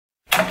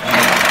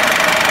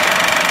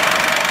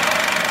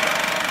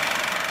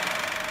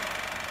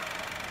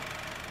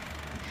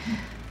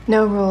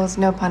No rules,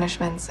 no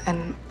punishments,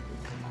 and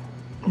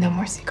no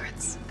more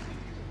secrets.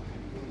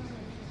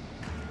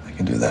 I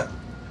can do that.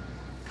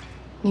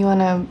 You want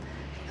a,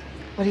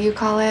 what do you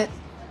call it?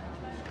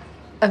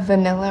 A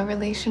vanilla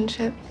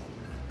relationship?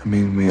 I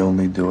mean, we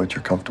only do what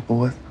you're comfortable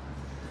with.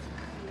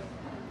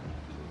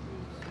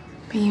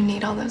 But you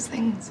need all those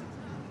things.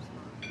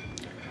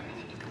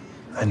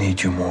 I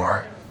need you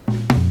more.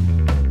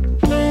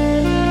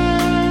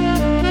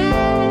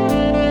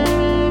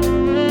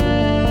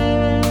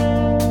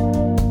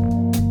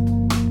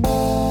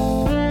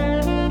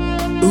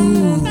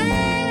 Ooh,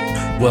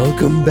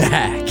 welcome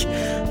back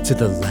to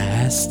the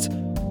Last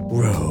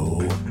Row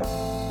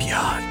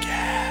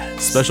podcast.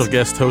 Special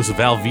guest host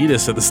Val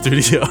Venis at the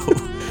studio.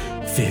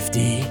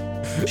 50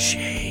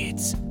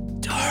 Shades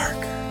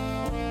Darker.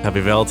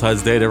 Happy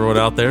Valentine's Day to everyone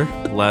out there.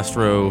 Last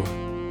Row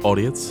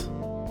audience.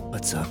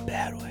 What's up,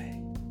 bad way?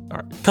 All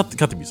right, cut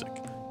the music.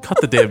 Cut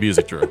the damn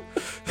music, Drew.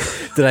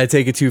 Did I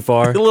take it too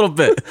far? A little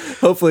bit.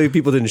 Hopefully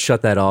people didn't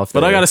shut that off.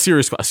 But there. I got a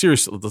serious.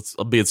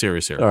 I'm being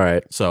serious here. All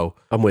right. So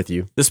I'm with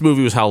you. this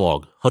movie was how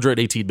long?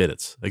 118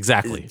 minutes.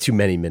 Exactly. Too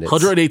many minutes.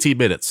 118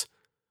 minutes.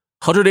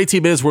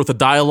 118 minutes worth of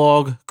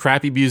dialogue,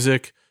 crappy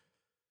music.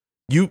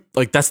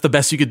 That's the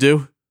best you could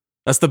do?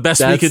 That's the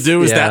best we could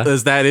do? Is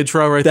that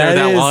intro right there,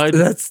 that line?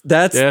 That's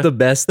the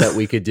best that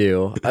we could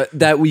do.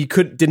 That we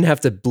didn't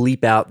have to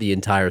bleep out the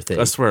entire thing.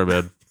 I swear,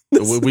 man.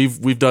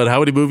 We've done how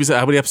many movies?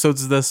 How many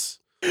episodes is this?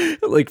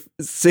 Like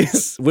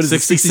six. What is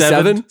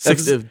 67? it?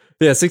 67.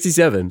 Yeah,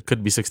 67.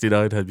 Couldn't be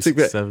 69. Had to be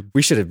 67.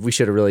 We should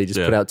have really just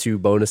put out 2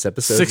 bonus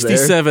episodes.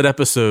 67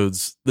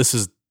 episodes. This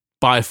is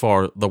by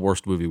far the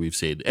worst movie we've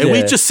seen, and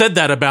we just said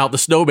that about the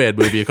Snowman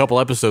movie a couple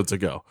episodes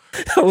ago.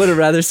 I would have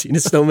rather seen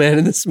a snowman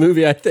in this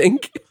movie. I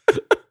think.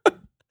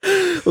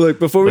 Look,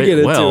 before we get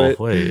into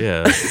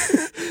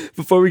it,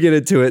 before we get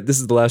into it, this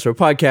is the Last Row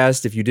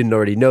Podcast. If you didn't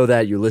already know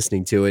that, you're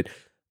listening to it.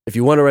 If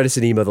you want to write us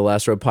an email,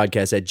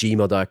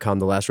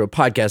 thelastrowpodcast@gmail.com,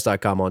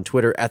 thelastrowpodcast.com, on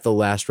Twitter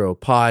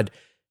 @thelastrowpod.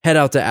 Head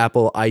out to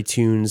Apple,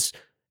 iTunes,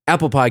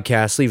 Apple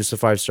Podcasts. Leave us a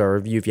 5-star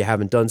review if you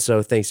haven't done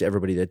so. Thanks to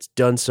everybody that's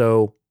done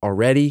so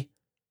already.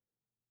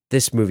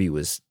 This movie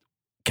was,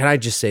 can I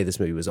just say this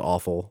movie was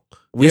awful?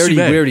 We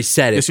already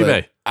said it. Yes, you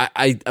may.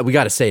 We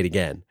got to say it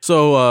again.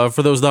 So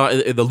for those not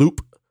in the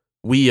loop,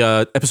 we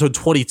episode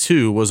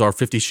 22 was our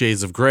 50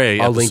 Shades of Grey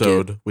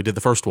episode. We did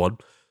the first one.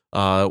 We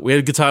had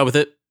a good time with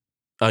it.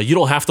 You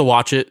don't have to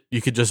watch it.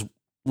 You could just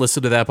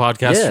listen to that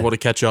podcast if you want to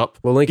catch up.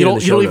 We'll link you it don't, in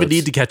the you show don't even notes.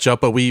 need to catch up,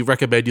 but we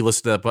recommend you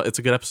listen to that. But it's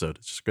a good episode.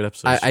 It's just a good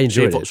episode. I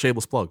enjoyed it.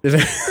 Shameless plug.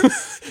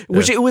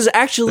 Which it was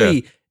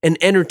actually an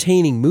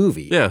entertaining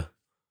movie. Yeah.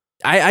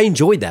 I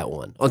enjoyed that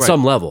one on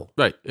some level.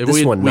 Right. And This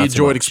we one, not so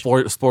enjoyed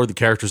much. exploring the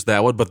characters of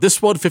that one. But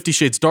this one, 50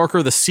 Shades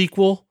Darker, the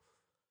sequel,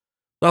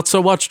 not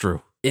so much,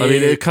 Drew. I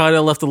mean, it kind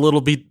of left a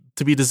little bit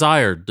to be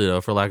desired,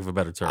 for lack of a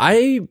better term.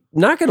 I'm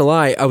not going to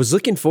lie. I was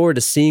looking forward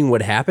to seeing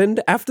what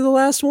happened after the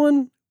last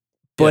one,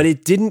 but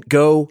it didn't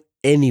go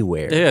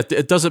anywhere. Yeah,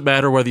 it doesn't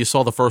matter whether you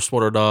saw the first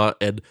one or not.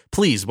 And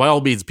please, by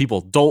all means, people,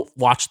 don't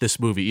watch this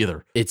movie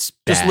either. It's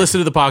just bad. listen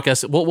to the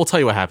podcast. We'll tell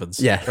you what happens.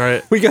 Yeah, all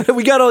right. We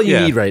got all you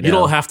need right now. You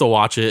don't have to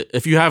watch it.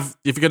 If you're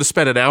going to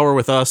spend an hour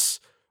with us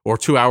or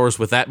 2 hours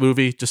with that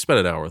movie, just spend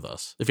an hour with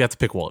us. If you have to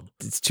pick one,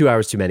 it's 2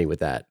 hours too many with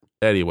that.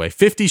 Anyway,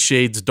 50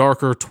 Shades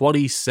Darker,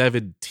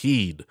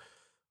 2017,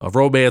 a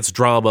romance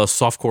drama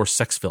softcore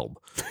sex film,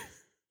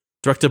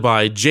 directed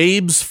by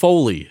James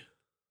Foley.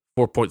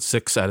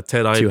 4.6 out of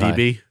 10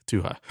 IMDb.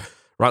 Too high.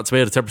 Rotten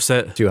Tomatoes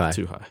 10%. Too high.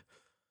 Too high.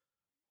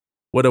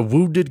 When a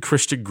wounded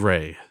Christian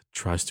Grey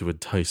tries to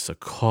entice a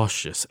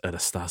cautious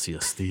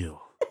Anastasia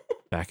Steele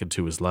back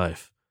into his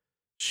life,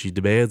 she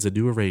demands a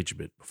new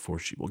arrangement before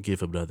she will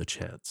give him another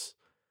chance.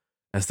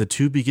 As the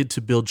two begin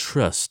to build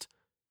trust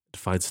and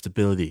find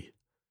stability,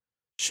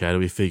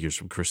 shadowy figures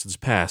from Kristen's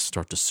past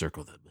start to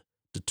circle them,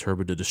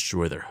 determined to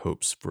destroy their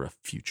hopes for a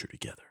future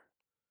together.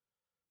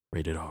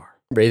 Rated R.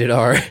 Rated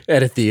R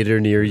at a theater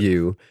near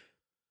you.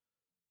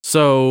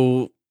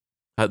 So,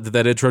 did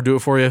that intro do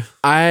it for you?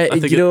 I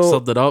think it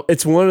summed it up.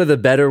 It's one of the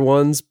better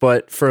ones,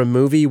 but for a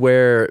movie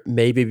where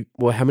maybe,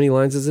 how many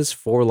lines is this?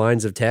 4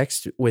 lines of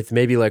text with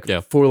maybe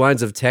 4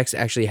 lines of text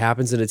actually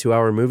happens in a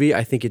 2-hour movie.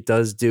 I think it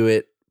does do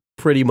it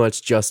pretty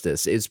much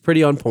justice. It's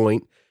pretty on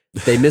point.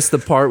 They missed the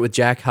part with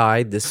Jack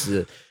Hyde. This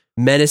is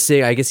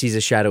menacing. I guess he's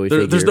a shadowy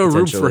figure. There's no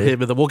room for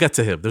him, and we'll get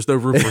to him. There's no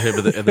room for him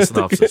in the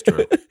synopsis,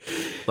 Drew.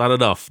 Not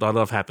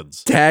enough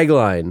happens.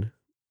 Tagline: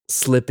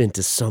 slip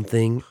into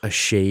something a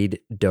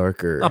shade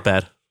darker. Not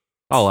bad.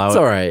 I'll allow it. It's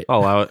all right. I'll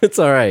allow it. It's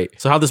all right.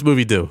 So how'd this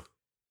movie do?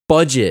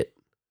 Budget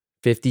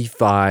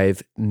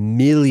 $55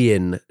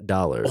 million.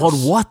 On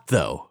what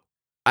though?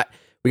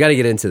 We got to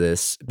get into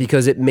this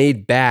because it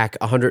made back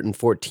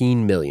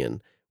 $114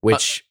 million,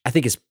 which I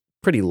think is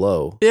pretty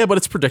low. Yeah, but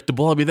it's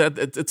predictable. I mean,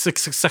 it's a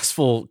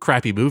successful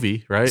crappy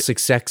movie, right?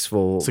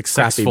 Successful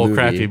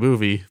crappy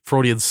movie.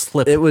 Freudian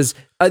slip. It was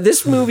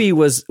this movie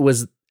was,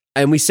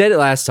 and we said it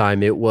last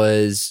time. It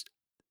was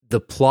the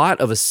plot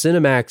of a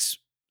Cinemax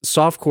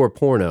softcore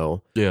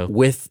porno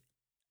with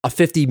a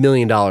 $50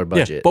 million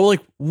budget. Yeah, but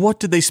like, what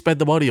did they spend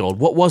the money on?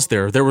 What was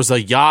there? There was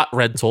a yacht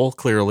rental,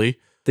 clearly.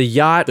 The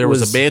yacht. There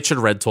was a mansion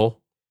rental.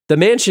 The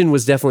mansion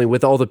was definitely,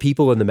 with all the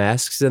people and the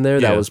masks in there,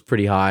 that was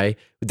pretty high.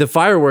 The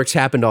fireworks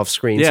happened off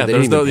screen, so they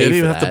didn't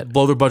even have to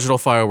blow their budget on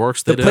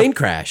fireworks. The plane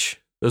crash.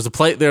 There's a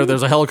plane there.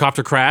 There's a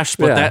helicopter crash,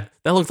 but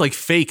that looked like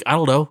fake. I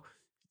don't know.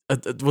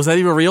 Was that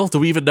even real? Do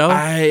we even know?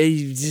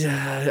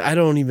 I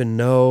don't even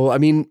know. I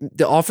mean,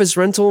 the office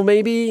rental,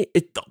 maybe?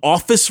 The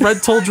office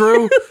rental,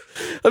 Drew?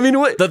 I mean,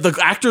 what? The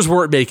actors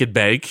weren't making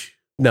bank.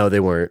 No,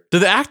 they weren't.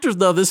 Did the actors?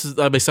 No,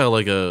 I may sound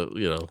like I'm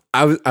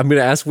going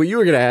to ask what you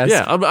were going to ask.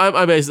 Yeah,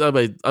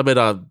 I may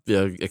not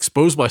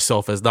expose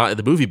myself as not in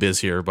the movie biz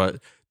here, but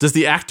does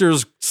the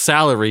actor's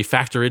salary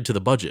factor into the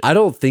budget? I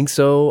don't think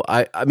so.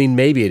 I mean,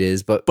 maybe it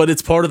is, but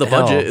it's part of the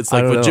budget. It's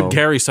like when Jim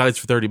Carrey signs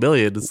for $30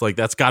 million. It's like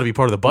that's got to be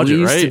part of the budget,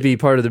 right? It used to be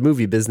part of the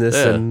movie business,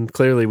 and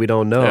clearly we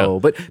don't know.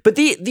 Yeah. But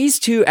these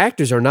two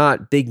actors are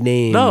not big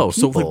name. No,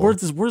 people. So like, where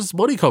does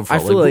money come from? I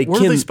feel like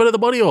where are they spending the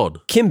money on?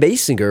 Kim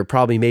Basinger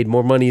probably made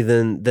more money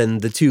than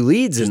the two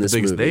leads in this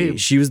movie. Name.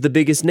 She was the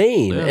biggest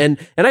name, and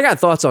I got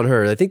thoughts on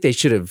her. I think they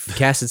should have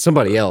casted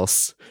somebody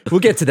else. We'll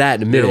get to that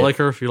in a minute. You don't like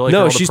her? You like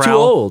no, her she's too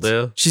old.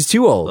 Yeah. She's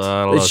too old.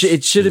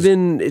 It should have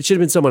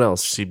been someone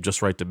else. Seemed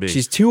just right to me.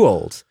 She's too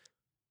old.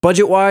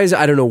 Budget wise,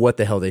 I don't know what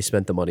the hell they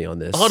spent the money on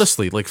this.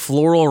 Honestly, like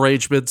floral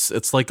arrangements,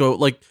 it's like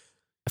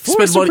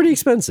florals are pretty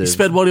expensive. You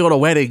spend money on a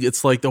wedding,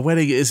 it's like the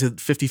wedding isn't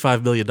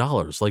 $55 million.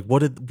 Like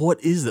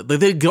what is it? They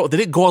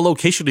didn't go on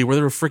location anywhere.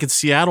 They were freaking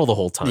Seattle the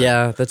whole time.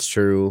 Yeah, that's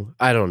true.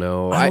 I don't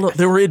know. I don't know.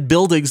 They were in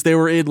buildings. They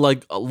were in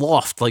like a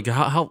loft. Like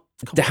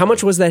how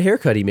much was that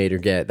haircut he made her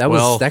get?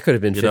 That could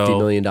have been $50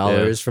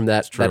 million from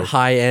that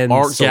high end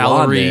art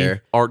gallery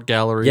there. Art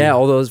gallery. Yeah,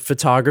 all those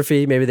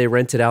photography. Maybe they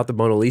rented out the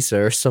Mona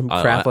Lisa or some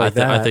crap like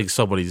that. I think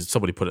somebody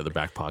put it in their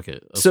back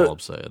pocket. That's all I'm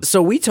saying.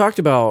 So we talked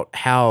about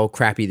how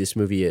crappy this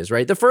movie is,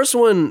 right? The first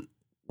one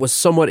was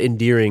somewhat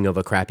endearing of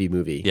a crappy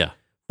movie. Yeah,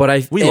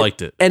 but we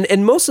liked it,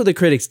 and most of the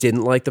critics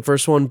didn't like the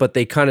first one, but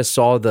they kind of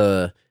saw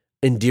the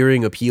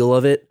endearing appeal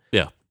of it.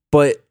 Yeah,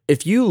 but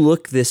if you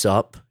look this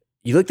up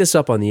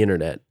on the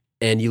internet.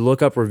 And you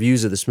look up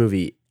reviews of this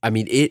movie, I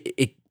mean,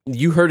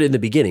 you heard it in the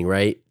beginning,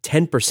 right?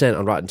 10%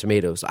 on Rotten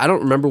Tomatoes. I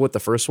don't remember what the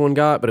first one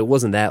got, but it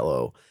wasn't that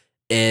low.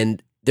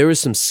 And there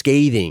was some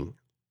scathing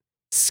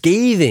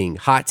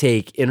hot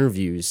take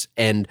interviews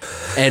and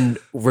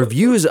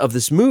reviews of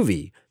this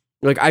movie.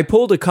 Like I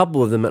pulled a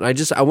couple of them, and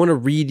I want to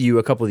read you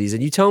a couple of these,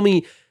 and you tell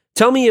me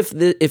if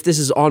this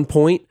is on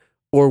point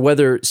or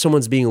whether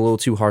someone's being a little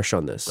too harsh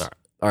on this.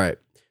 All right.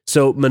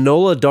 So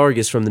Manohla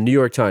Dargis from the New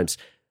York Times.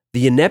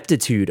 The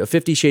ineptitude of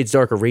 50 Shades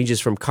Darker ranges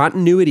from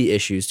continuity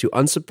issues to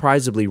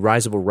unsurprisably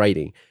risible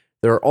writing.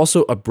 There are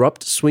also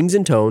abrupt swings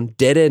in tone,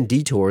 dead-end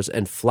detours,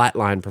 and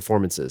flatline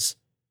performances.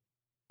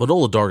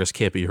 Manohla Dargis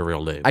can't be her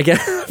real name. I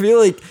feel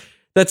like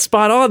that's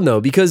spot on, though,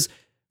 because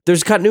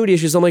there's continuity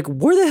issues. I'm like,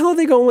 where the hell are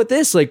they going with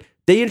this? Like,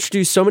 they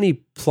introduced so many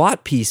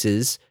plot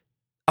pieces.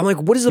 I'm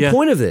like, what is the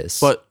point of this?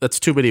 But that's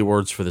too many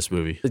words for this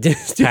movie.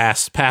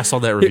 Pass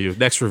on that review.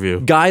 Next review.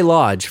 Guy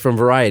Lodge from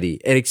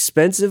Variety. An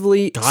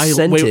expensively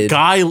scented...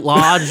 Guy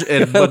Lodge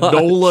and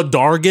Manohla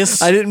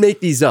Dargis? I didn't make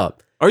these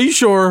up. Are you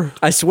sure?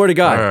 I swear to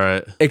God. All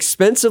right.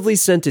 Expensively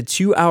scented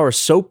 2-hour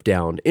soap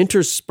down,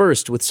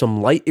 interspersed with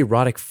some light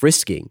erotic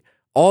frisking,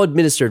 all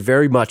administered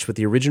very much with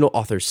the original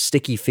author's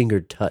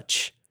sticky-fingered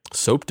touch.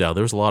 Soap down.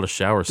 There was a lot of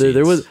shower scenes.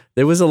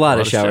 There was a lot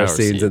of shower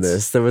scenes in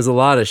this. There was a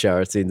lot of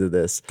shower scenes in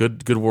this.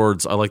 Good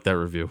words. I like that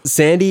review.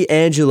 Sandy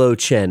Angelo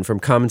Chen from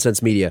Common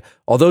Sense Media.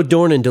 Although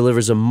Dornan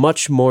delivers a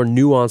much more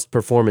nuanced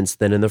performance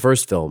than in the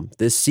first film,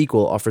 this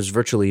sequel offers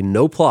virtually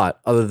no plot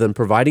other than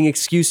providing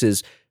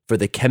excuses for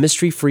the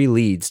chemistry-free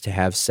leads to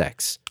have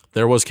sex.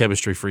 There was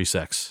chemistry-free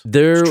sex.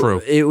 It's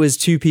true. It was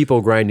two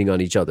people grinding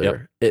on each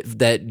other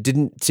that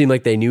didn't seem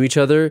like they knew each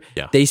other.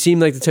 Yeah. They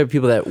seemed like the type of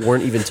people that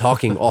weren't even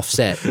talking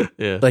offset.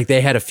 Yeah. Like they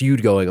had a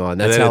feud going on.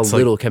 That's how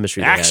little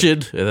chemistry they had.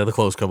 Action, and then the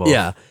clothes come off.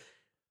 Yeah.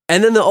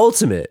 And then the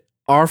ultimate,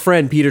 our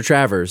friend Peter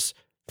Travers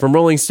from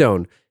Rolling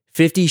Stone,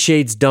 50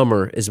 Shades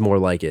Dumber is more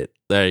like it.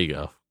 There you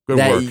go. Good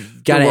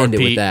work. Got to end it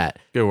Pete. with that.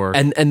 Good work.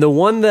 And the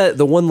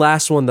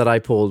last one that I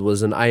pulled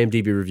was an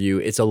IMDb review.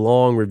 It's a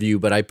long review,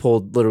 but I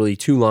pulled literally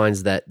 2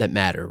 lines that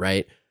matter,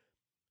 right?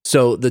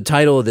 So the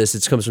title of this,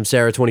 it comes from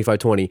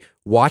Sarah2520.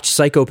 Watch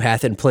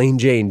Psychopath and Plain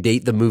Jane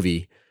date the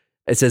movie.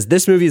 It says,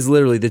 this movie is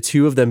literally the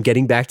two of them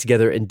getting back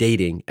together and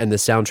dating, and the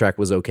soundtrack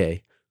was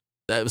okay.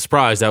 That was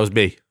surprised. That was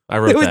me. I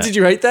wrote that. Did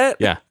you write that?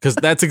 Yeah, because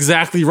that's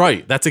exactly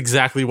right. That's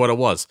exactly what it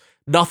was.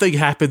 Nothing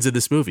happens in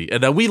this movie,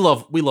 and we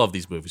love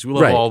these movies. We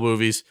love all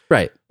movies,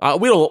 right? I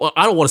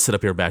don't want to sit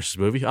up here and bash this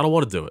movie. I don't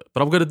want to do it,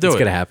 but I'm going to do it. It's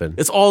going to happen.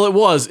 It's all it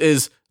was.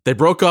 Is they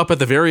broke up at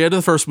the very end of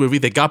the first movie.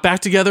 They got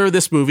back together in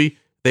this movie.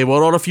 They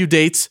went on a few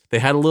dates. They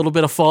had a little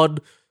bit of fun.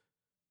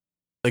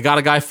 They got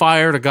a guy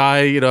fired. A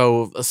guy,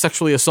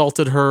 sexually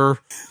assaulted her,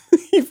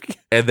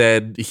 and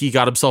then he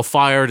got himself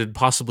fired and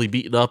possibly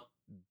beaten up.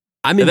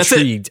 I'm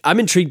intrigued. I'm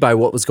intrigued by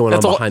what was going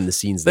on behind the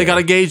scenes. They got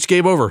engaged.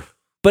 Game over.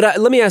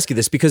 But let me ask you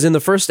this, because in the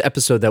first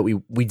episode that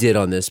we did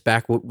on this,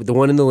 the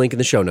one in the link in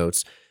the show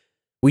notes,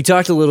 We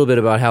talked a little bit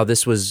about how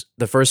this was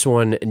the first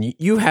one, and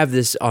you have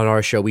this on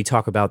our show. We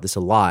talk about this a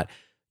lot.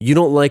 You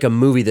don't like a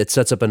movie that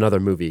sets up another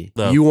movie.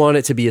 No. You want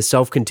it to be a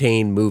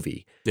self-contained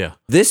movie. Yeah.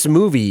 This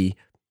movie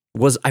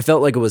I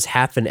felt like it was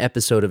half an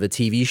episode of a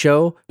TV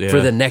show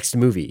for the next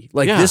movie.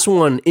 Like this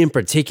one in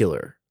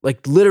particular.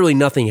 Like literally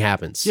nothing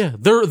happens. Yeah.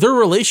 Their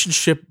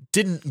relationship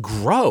didn't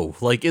grow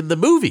like in the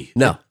movie.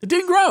 No. It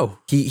didn't grow.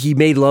 He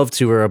made love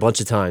to her a bunch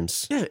of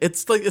times. Yeah.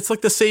 It's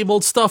like the same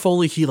old stuff,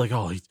 only he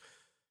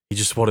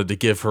just wanted to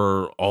give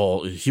her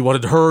all. He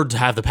wanted her to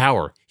have the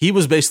power. He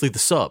was basically the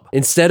sub.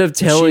 Instead of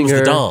telling her,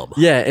 the dom.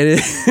 Yeah, and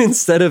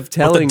instead of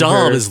telling but the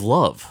dom her, is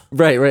love.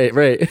 Right.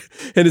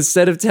 And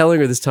instead of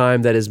telling her this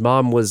time that his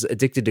mom was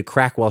addicted to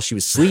crack while she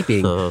was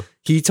sleeping,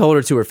 he told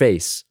her to her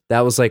face.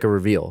 That was like a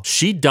reveal.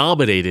 She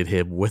dominated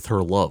him with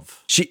her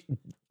love.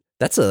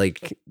 That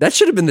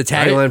should have been the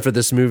tagline for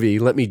this movie.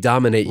 Let me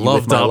dominate you.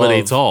 Love with my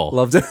dominates love.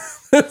 all.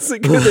 That's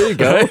good. There you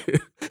go.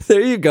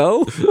 There you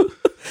go.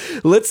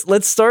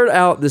 Let's start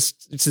out this.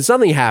 Since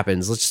something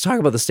happens, let's just talk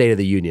about the State of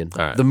the Union.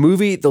 All right.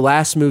 The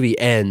last movie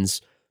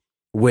ends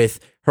with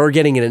her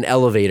getting in an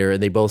elevator,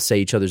 and they both say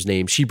each other's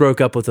names. She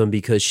broke up with him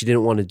because she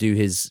didn't want to do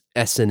his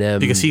S&M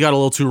because he got a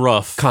little too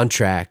rough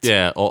contract.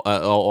 Yeah,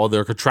 all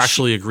their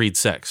contractually agreed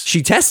sex.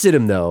 She tested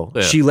him though.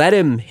 Yeah. She let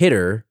him hit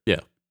her. Yeah.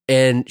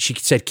 And she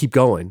said, keep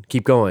going.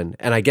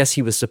 And I guess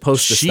he was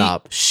supposed to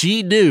stop.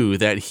 She knew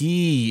that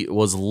he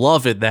was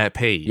loving that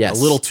pain a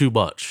little too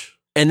much.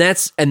 And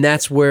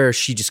that's where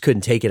she just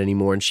couldn't take it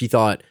anymore. And she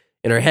thought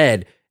in her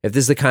head, if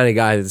this is the kind of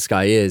guy that this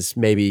guy is,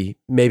 maybe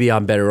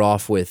I'm better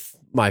off with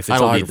my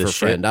photographer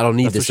friend. I don't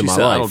need this in my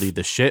life. I don't need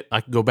this shit.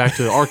 I can go back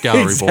to the art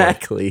gallery board.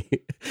 Exactly.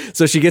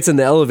 So she gets in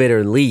the elevator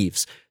and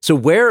leaves. So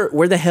where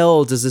the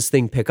hell does this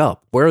thing pick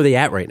up? Where are they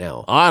at right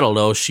now? I don't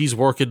know. She's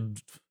working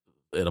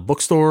at a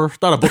bookstore.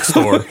 Not a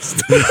bookstore.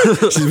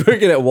 She's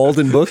working at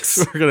Walden Books.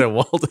 Working at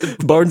Walden.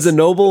 Barnes and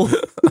Noble.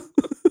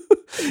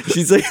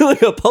 She's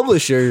like a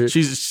publisher.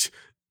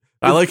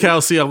 I like how,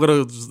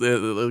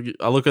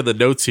 I look at the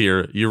notes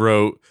here. You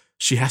wrote,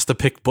 she has to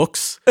pick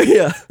books.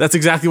 Yeah. That's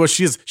exactly what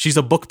she is. She's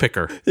a book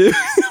picker.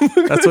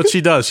 That's what she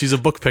does. She's a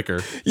book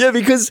picker. Yeah,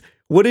 because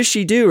what does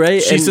she do,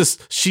 right?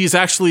 She's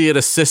actually an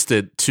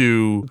assistant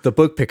to the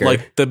book picker.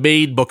 Like the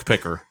main book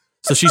picker.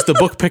 So she's the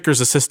book picker's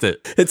assistant.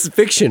 It's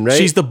fiction, right?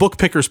 She's the book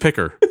picker's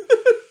picker.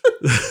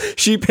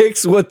 She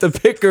picks what the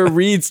picker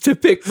reads to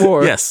pick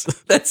more. Yes.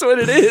 That's what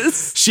it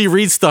is. She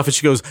reads stuff and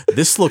she goes,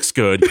 this looks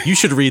good. You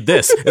should read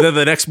this. And then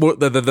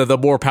the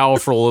more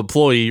powerful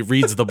employee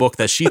reads the book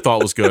that she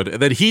thought was good.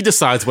 And then he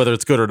decides whether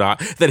it's good or not.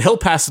 Then he'll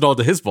pass it on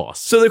to his boss.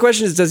 So the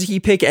question is, does he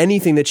pick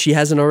anything that she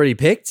hasn't already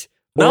picked?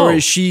 No. Or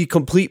is she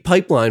complete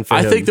pipeline for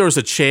him? I think there's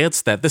a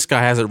chance that this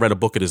guy hasn't read a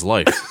book in his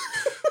life.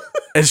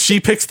 And she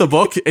picks the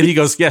book and he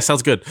goes, yeah,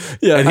 sounds good.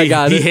 Yeah, and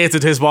he hands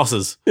it to his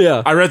bosses.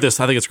 Yeah. I read this.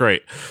 I think it's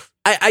great.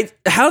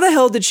 How the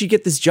hell did she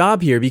get this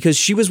job here? Because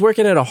she was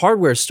working at a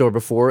hardware store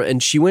before,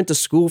 and she went to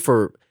school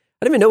for.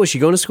 I don't even know. Was she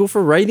going to school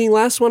for writing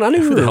last one? I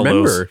don't even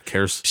remember.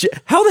 Cares?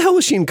 How the hell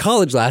was she in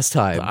college last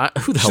time?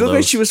 Who the hell she looked knows?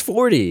 like she was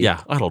 40.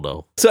 Yeah, I don't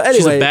know. So anyway,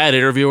 she's a bad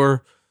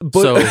interviewer.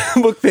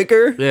 Book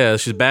picker. Yeah,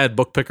 she's a bad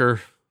book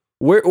picker.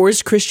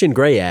 Where's Christian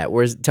Grey at?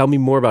 Tell me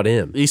more about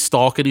him. He's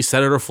stalking. He's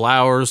sending her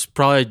flowers.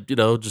 Probably,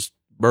 just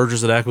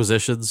mergers and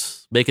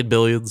acquisitions, making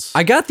billions.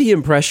 I got the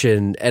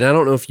impression, and I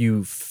don't know if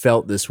you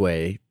felt this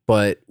way,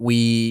 but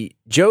we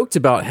joked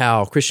about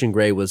how Christian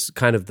Grey was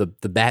kind of the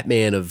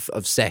Batman of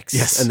sex.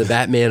 Yes. And the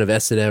Batman of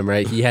S&M,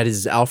 right? He had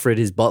his Alfred,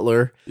 his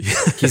butler.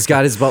 He's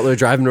got his butler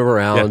driving him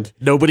around.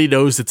 Yeah. Nobody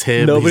knows it's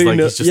him.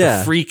 He's just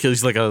a freak.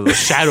 He's like a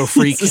shadow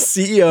freak. He's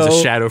the CEO He's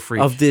a shadow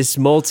freak of this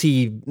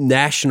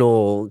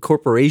multinational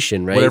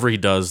corporation, right? Whatever he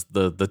does,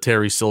 the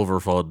Terry Silver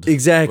Fund.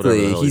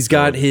 Exactly. He's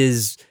got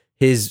his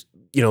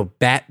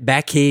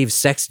Batcave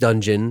sex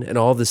dungeon and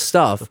all this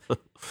stuff.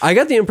 I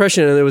got the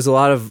impression that there was a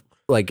lot of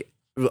like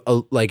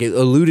it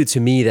alluded to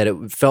me that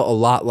it felt a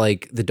lot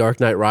like The Dark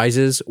Knight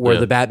Rises, where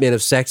the Batman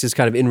of sex is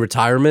kind of in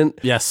retirement.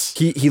 Yes,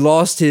 he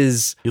lost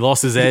his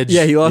edge.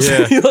 Yeah, he lost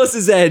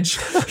his edge.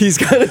 He's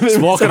kind of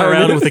walking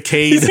around with a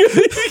cane.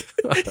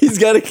 He's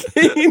got a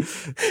cane.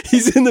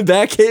 He's in the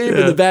Batcave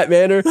in the Bat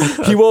Manor.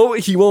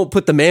 He won't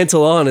put the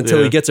mantle on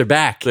until he gets her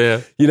back.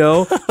 Yeah,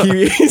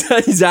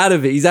 he's out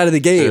of it. He's out of the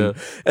game,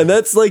 and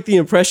that's like the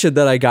impression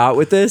that I got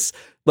with this.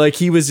 Like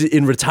he was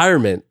in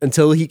retirement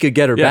until he could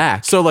get her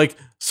back.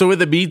 So in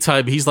the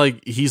meantime, he's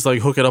like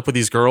hooking up with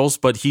these girls,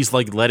 but he's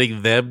like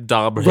letting them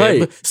dom him.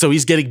 Right. So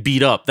he's getting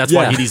beat up. That's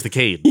why he needs the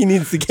cane. He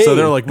needs the cane. So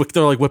they're like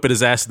whipping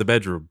his ass in the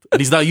bedroom, and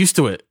he's not used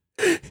to it.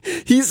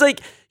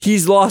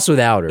 He's lost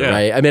without her,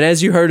 right? I mean,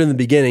 as you heard in the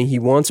beginning, he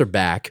wants her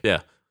back.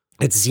 Yeah.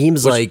 It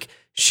seems like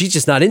she's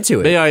just not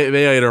into it. May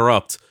I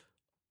interrupt?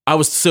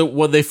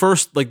 When they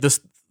first the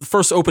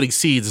first opening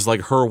scenes is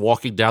like her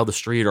walking down the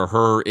street or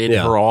her in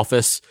her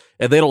office,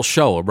 and they don't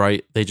show him,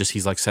 right?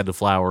 He's like sending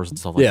flowers and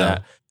stuff like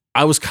that.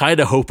 I was kind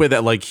of hoping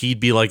that like he'd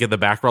be like in the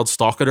background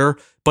stalking her,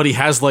 but he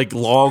has like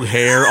long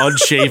hair,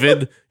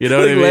 unshaven. You know,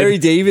 like what I mean? Larry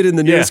David in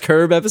the newest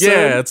Curb episode.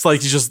 Yeah, it's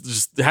like he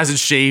just hasn't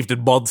shaved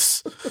in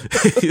months.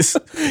 he's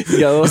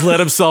let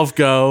himself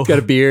go. Got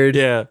a beard.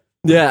 Yeah,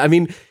 yeah. I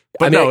mean,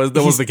 no,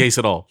 that wasn't the case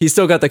at all. He's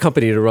still got the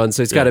company to run,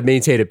 so he's got to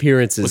maintain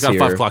appearances. He's got here.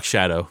 5 o'clock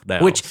shadow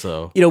now. Which,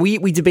 so you know,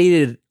 we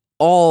debated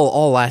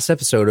all last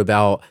episode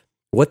about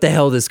what the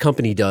hell this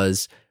company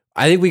does.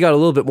 I think we got a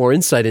little bit more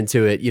insight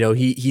into it. You know,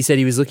 he said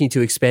he was looking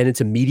to expand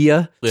into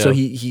media, so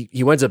he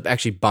winds up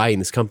actually buying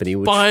this company,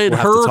 which buying we'll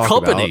have to her talk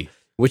company, about,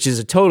 which is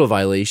a total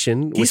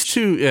violation. He's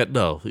too. Yeah,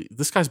 no,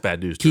 this guy's bad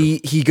news. Drew.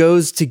 He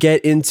goes to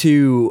get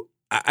into.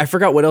 I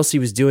forgot what else he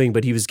was doing,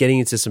 but he was getting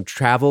into some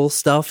travel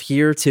stuff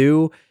here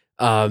too.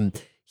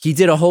 He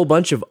did a whole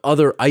bunch of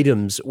other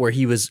items where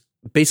he was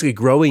basically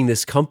growing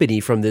this company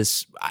from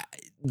this.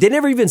 They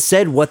never even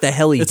said what the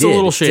hell he did. A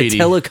little shady. It's a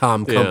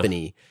telecom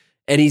company.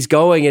 And he's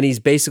going and he's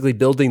basically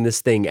building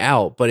this thing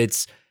out. But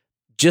it's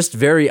just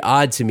very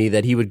odd to me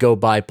that he would go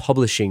buy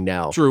publishing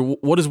now. Drew,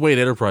 what does Wayne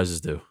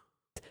Enterprises do?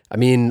 I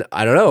mean,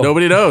 I don't know.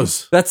 Nobody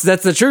knows. That's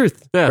the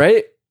truth,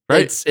 right?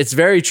 Right. It's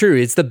very true.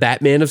 It's the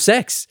Batman of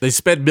sex. They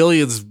spend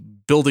millions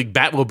building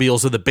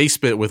Batmobiles in the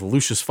basement with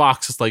Lucius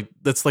Fox.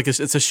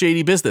 It's a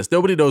shady business.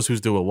 Nobody knows who's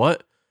doing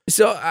what.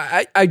 So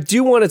I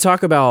do want to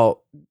talk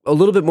about a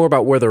little bit more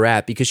about where they're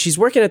at, because she's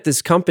working at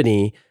this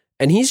company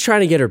and he's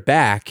trying to get her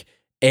back.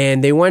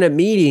 And they wind up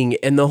meeting,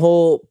 and the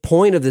whole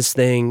point of this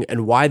thing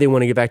and why they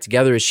want to get back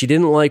together is she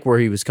didn't like where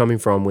he was coming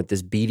from with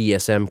this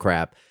BDSM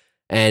crap,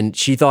 and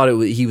she thought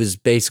he was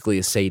basically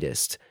a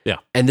sadist. Yeah.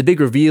 And the big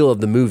reveal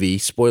of the movie,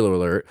 spoiler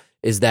alert,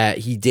 is that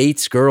he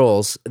dates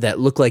girls that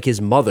look like his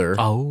mother,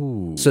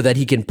 so that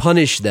he can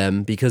punish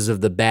them because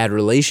of the bad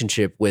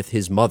relationship with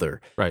his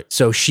mother. Right.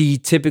 So she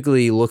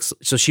looks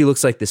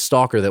like this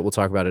stalker that we'll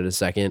talk about in a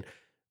second,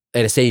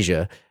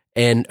 Anastasia.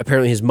 And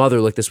apparently his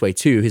mother looked this way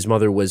too. His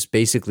mother was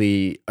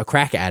basically a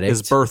crack addict.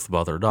 His birth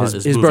mother, not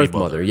his birth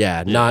mother.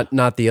 Yeah, not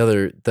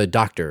the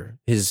doctor,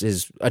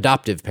 his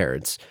adoptive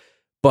parents.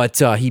 But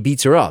he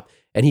beats her up,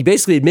 and he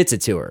basically admits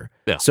it to her.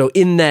 Yeah. So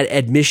in that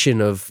admission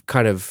of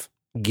kind of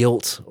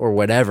guilt or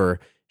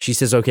whatever, she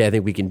says, "Okay, I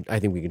think we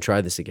can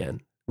try this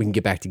again. We can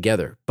get back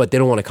together." But they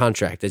don't want a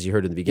contract, as you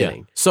heard in the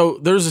beginning. Yeah. So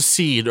there's a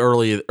scene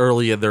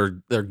early in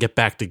their get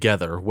back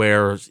together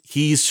where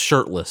he's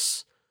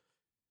shirtless.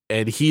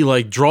 And he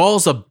like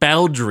draws a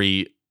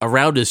boundary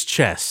around his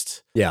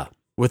chest,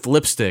 with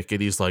lipstick,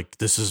 and he's like,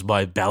 "This is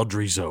my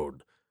boundary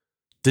zone."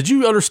 Did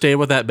you understand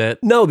what that meant?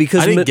 No,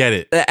 because I didn't get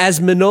it. As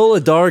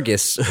Manohla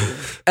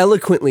Dargis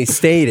eloquently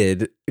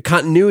stated,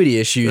 continuity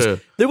issues. Yeah.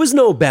 There was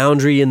no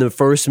boundary in the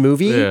first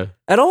movie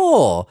at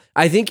all.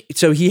 I think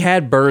so. He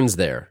had burns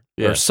there,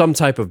 or some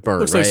type of burn.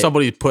 Looks like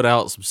somebody put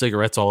out some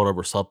cigarettes on him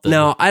or something.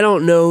 Now I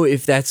don't know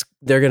if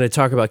they're going to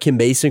talk about Kim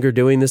Basinger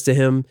doing this to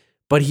him.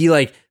 But he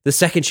the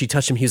second she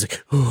touched him, he was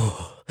like,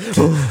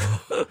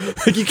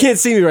 like, you can't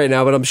see me right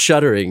now, but I'm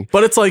shuddering.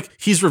 But it's like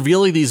he's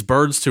revealing these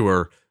burns to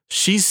her.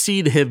 She's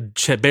seen him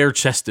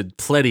bare-chested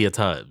plenty of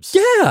times.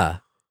 Yeah.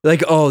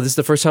 Like, oh, this is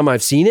the first time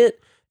I've seen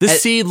it?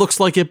 This scene looks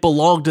like it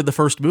belonged in the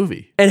first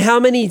movie. And how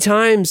many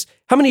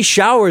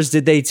showers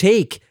did they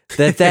take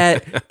that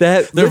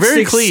They're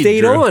very clean,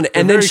 stayed Drew. on?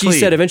 And They're then she clean.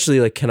 said eventually,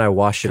 like, can I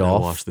wash it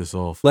off? Wash this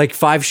off. Like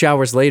 5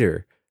 showers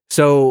later.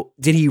 So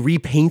did he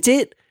repaint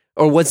it?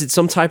 Or was it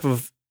some type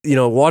of,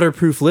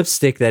 waterproof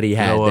lipstick that he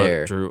had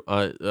there? Drew,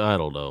 I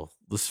don't know.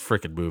 This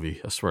freaking movie,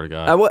 I swear to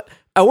God.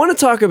 I want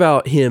to talk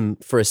about him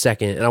for a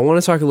second, and I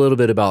want to talk a little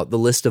bit about the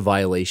list of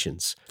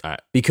violations. All right.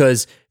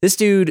 Because this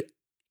dude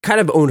kind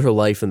of owned her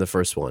life in the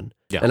first one.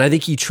 Yeah. And I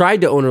think he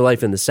tried to own her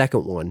life in the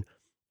second one.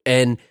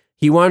 And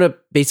he wound up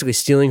basically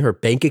stealing her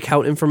bank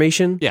account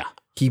information. Yeah.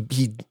 He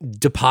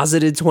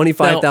deposited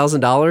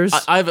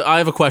 $25,000. I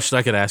have a question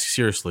I could ask you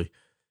seriously.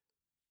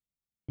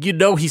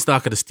 He's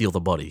not going to steal the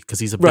money because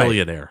he's a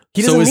billionaire.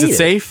 He doesn't is need it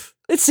safe?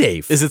 It's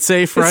safe. Is it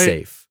safe, right? It's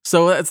safe.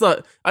 So it's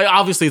not,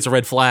 obviously it's a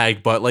red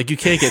flag, but like you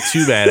can't get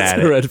too mad at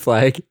it. It's a red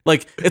flag.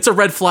 Like it's a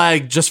red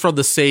flag just from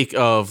the sake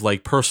of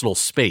like personal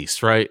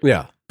space, right?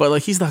 Yeah. But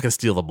like he's not going to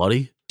steal the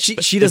money. She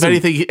If doesn't.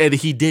 anything, and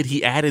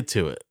he added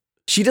to it.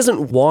 She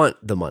doesn't want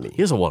the money.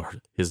 He doesn't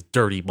want his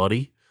dirty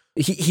money.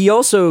 He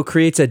also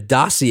creates a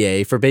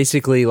dossier for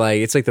basically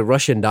it's like the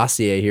Russian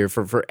dossier here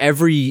for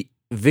every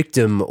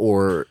victim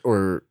or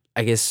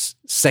I guess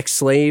sex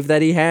slave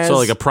that he has. So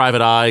like a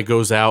private eye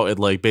goes out and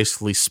like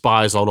basically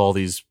spies on all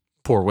these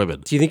poor women.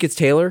 Do you think it's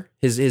Taylor,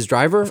 his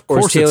driver, or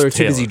is Taylor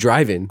too busy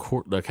driving?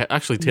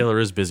 Actually, Taylor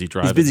is busy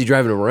driving. He's busy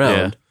driving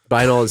around,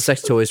 buying all his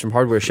sex toys from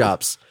hardware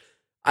shops.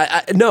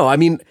 I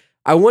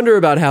wonder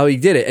about how he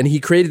did it, and he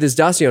created this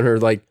dossier on her,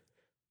 like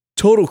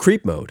total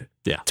creep mode.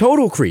 Yeah,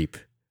 total creep.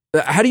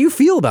 How do you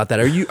feel about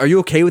that? Are you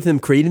okay with him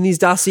creating these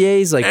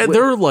dossiers? And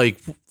they're like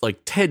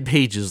 10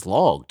 pages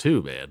long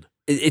too, man.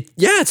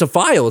 It's a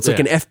file. It's like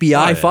an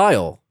FBI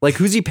file. Like,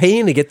 who's he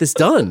paying to get this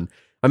done?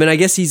 I mean, I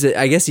guess he's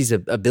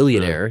a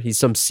billionaire. He's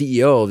some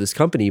CEO of this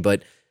company,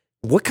 but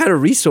what kind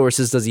of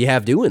resources does he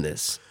have doing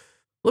this?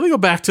 Let me go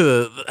back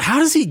to how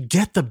does he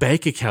get the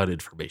bank account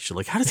information?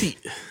 Like, how does he?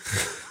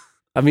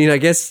 I mean, I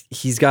guess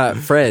he's got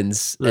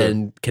friends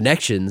and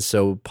connections,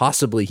 so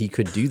possibly he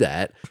could do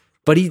that.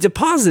 But he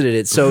deposited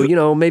it,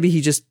 so, maybe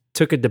he just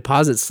took a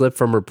deposit slip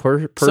from her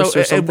purse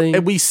or something.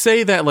 And we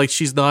say that like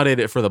she's not in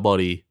it for the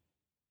money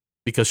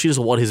because she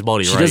doesn't want his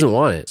money, right? She doesn't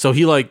want it. So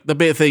he the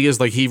main thing is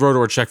he wrote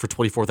her a check for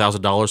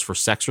 $24,000 for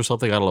sex or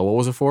something. I don't know. What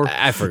was it for?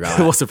 I forgot.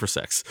 It wasn't for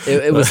sex.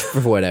 It was for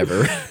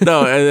whatever.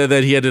 No, and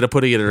then he ended up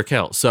putting it in her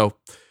account. So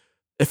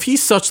if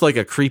he's such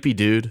a creepy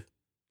dude,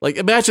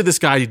 imagine this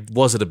guy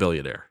wasn't a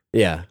billionaire.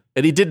 Yeah.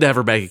 And he didn't have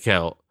her bank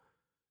account.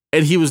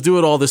 And he was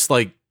doing all this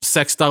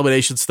sex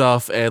domination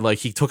stuff and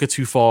he took it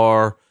too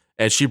far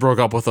and she broke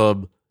up with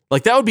him.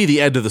 That would be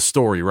the end of the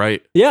story,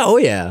 right? Yeah, oh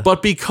yeah.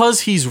 But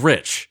because he's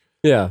rich,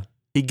 yeah,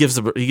 he gives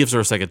her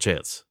a second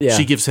chance. Yeah.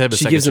 She gives him a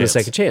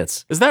second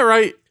chance. Is that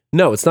right?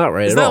 No, it's not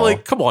right Is at that all.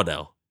 come on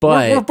now.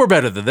 But we're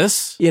better than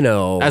this.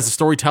 As a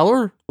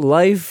storyteller,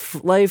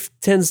 life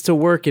tends to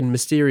work in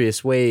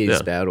mysterious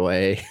ways, Bad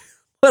Way.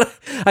 But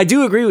I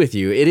do agree with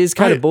you. It is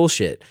kind of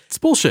bullshit. It's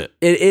bullshit.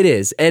 It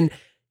is. And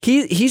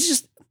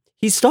he's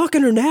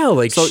stalking her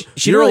now. So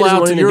you're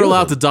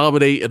allowed to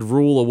dominate and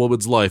rule a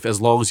woman's life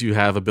as long as you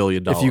have $1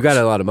 billion. If you got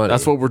a lot of money.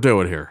 That's what we're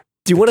doing here.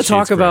 Do you want to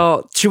talk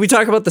about, should we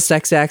talk about the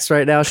sex acts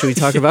right now? Should we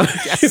talk about,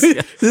 Yes. Is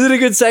it a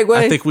good segue?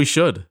 I think we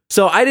should.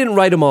 So I didn't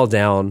write them all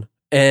down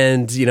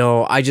and,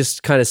 I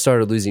just kind of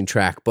started losing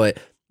track. But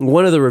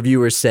one of the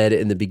reviewers said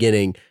in the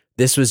beginning,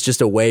 this was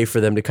just a way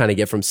for them to kind of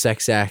get from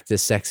sex act to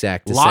sex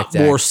act to sex act. A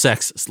lot more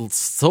sex.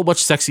 So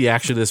much sexy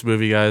action in this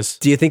movie, guys.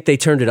 Do you think they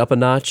turned it up a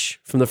notch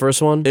from the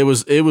first one? It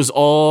was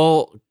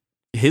all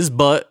his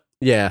butt.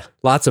 Yeah,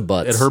 lots of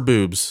butts. And her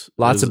boobs.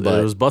 Lots of butts.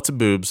 It was butts and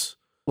boobs.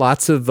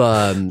 Lots of,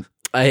 I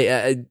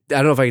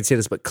don't know if I can say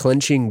this, but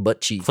clenching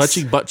butt cheeks.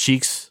 Clenching butt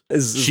cheeks.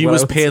 She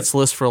was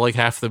pantsless for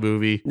half the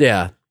movie.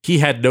 Yeah. He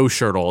had no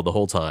shirt on the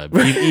whole time.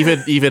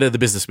 Even in the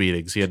business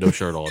meetings, he had no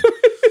shirt on.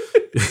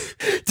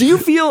 Do you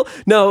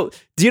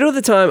know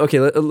the time? Okay,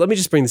 let me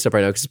just bring this up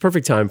right now because it's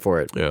perfect time for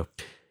it. Yeah.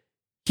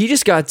 He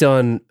just got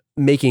done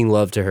making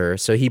love to her,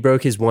 so he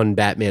broke his one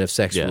Batman of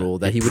sex rule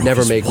that he would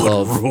never make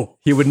love. Rule.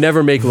 He would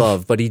never make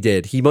love, but he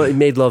did. He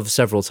made love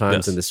several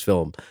times in this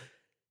film.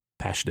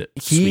 Passionate.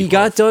 He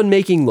got done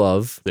making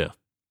love. Yeah.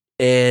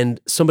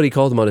 And somebody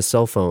called him on his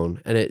cell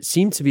phone, and it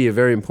seemed to be a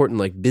very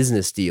important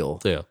business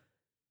deal. Yeah.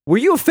 Were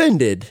you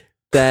offended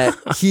that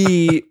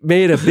he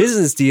made a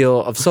business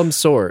deal of some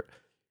sort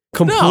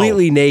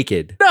completely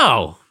naked?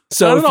 No.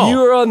 So if you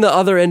were on the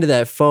other end of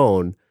that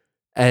phone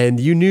and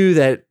you knew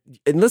that,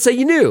 and let's say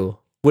you knew,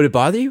 would it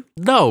bother you?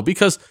 No,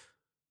 because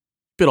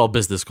been all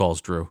business calls,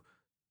 Drew.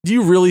 Do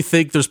you really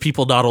think there's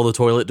people not on the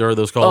toilet during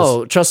those calls?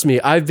 Oh, trust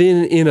me. I've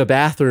been in a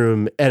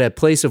bathroom at a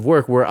place of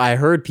work where I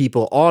heard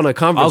people on a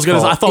conference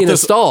call in a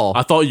stall.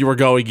 I thought you were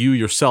going, you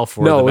yourself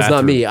were No, in the it was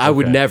not me. bathroom. I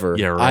would never.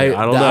 Yeah, right.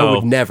 I don't know. I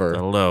would never. I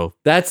don't know.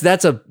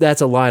 That's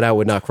a line I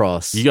would not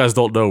cross. You guys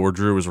don't know where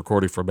Drew is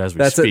recording from as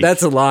we speak.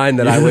 That's a line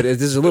that I would.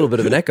 There's a little bit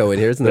of an echo in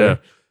here, isn't there? Yeah.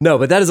 No,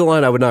 but that is a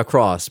line I would not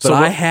cross. But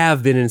I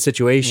have been in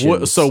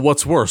situations. So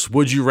what's worse?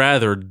 Would you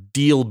rather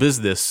deal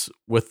business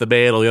with the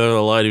man on the other end of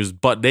the line who's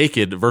butt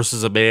naked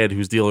versus a man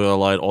who's dealing on the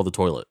line on the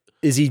toilet?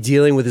 Is he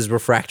dealing with his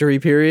refractory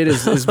period?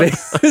 Is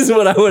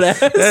what I would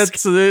ask.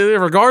 That's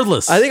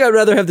regardless. I think I'd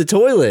rather have the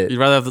toilet. You'd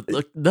rather have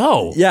the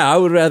no. Yeah, I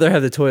would rather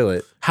have the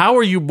toilet. How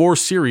are you more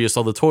serious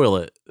on the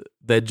toilet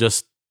than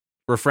just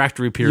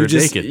refractory period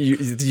naked?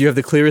 You have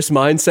the clearest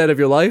mindset of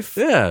your life.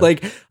 Yeah,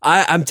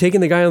 I'm taking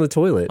the guy on the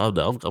toilet. I'm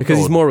because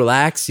he's more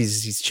relaxed.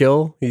 He's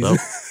chill. Nope.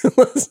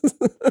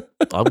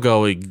 I'm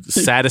going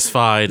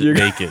satisfied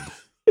naked.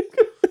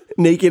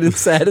 Naked and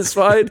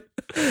satisfied.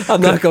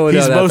 I'm not going.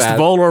 He's that most bad.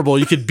 vulnerable.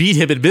 You can beat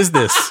him in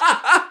business.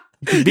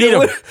 You can beat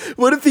him.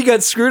 What if he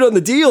got screwed on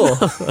the deal?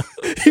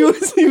 he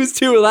was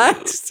too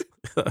relaxed.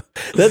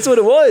 That's what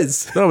it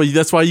was. No, but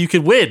that's why you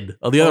can win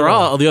on the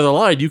other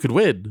line. You could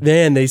win.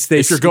 Man,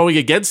 if you're going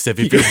against him,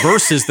 if you're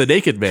versus the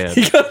naked man,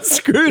 he got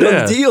screwed on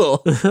the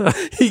deal.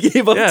 He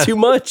gave up too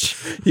much.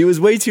 He was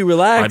way too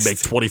relaxed. I make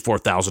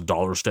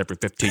 $24,000 every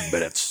 15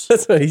 minutes.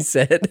 That's what he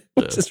said.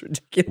 Which is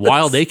ridiculous.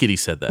 While naked, he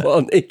said that.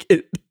 While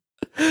naked.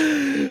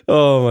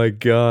 Oh my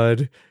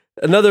god!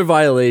 Another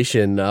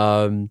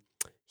violation.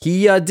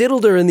 He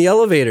diddled her in the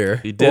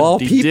elevator while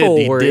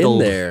people were in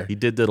there. He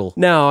did diddle.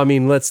 Now, I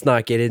mean, let's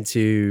not get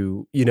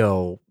into,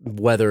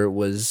 whether it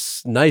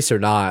was nice or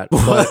not.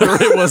 But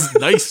whether it was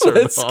nice or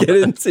not. Let's get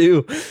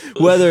into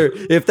whether,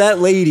 if that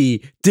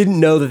lady didn't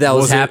know that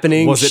was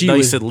happening, was it she nice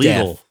was and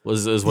legal, deaf.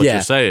 is what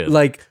you're saying.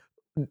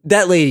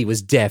 That lady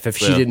was deaf if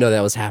she didn't know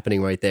that was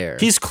happening right there.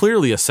 He's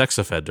clearly a sex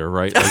offender,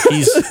 right?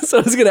 He's so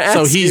I was going to ask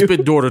So he's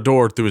been door to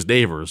door through his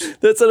neighbors.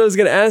 That's what I was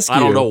going to ask you. I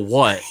don't know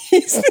what.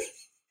 He's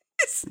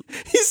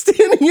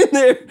standing in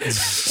there.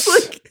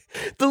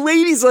 The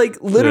lady's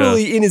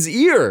literally in his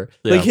ear.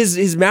 Yeah.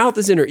 His mouth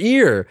is in her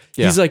ear.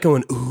 Yeah. He's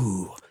going,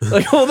 ooh.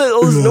 All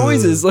those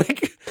noises.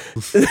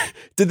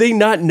 Did they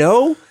not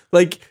know?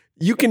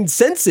 You can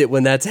sense it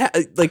when that's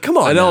come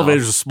on. An now.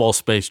 elevator's a small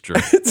space, Drew.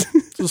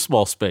 It's a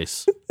small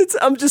space.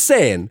 I'm just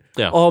saying.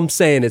 Yeah. All I'm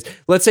saying is,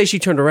 let's say she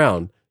turned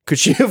around. Could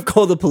she have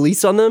called the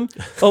police on them?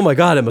 Oh my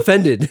God, I'm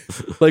offended.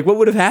 Like, what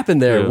would have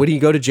happened there? Yeah. Would he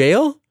go to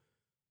jail?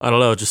 I don't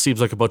know. It just seems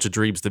like a bunch of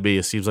dreams to me.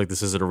 It seems like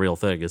this is't a real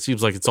thing. It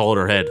seems like it's all in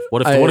her head.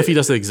 What if he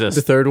doesn't exist?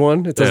 The third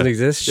one, it doesn't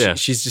exist. Yeah.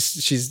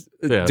 She's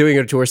doing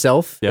it to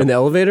herself in the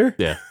elevator.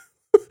 Yeah.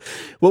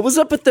 What was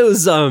up with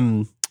those?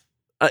 Can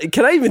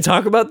I even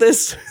talk about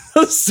this?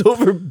 Those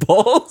silver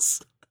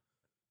balls.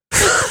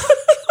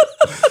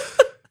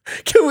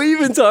 Can we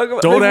even talk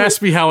about? Don't ask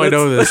me how I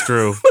know this,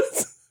 Drew.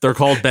 They're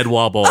called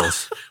Benoit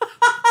balls.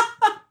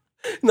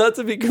 Not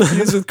to be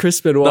confused with Chris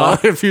Benoit.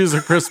 Not confused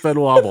with Chris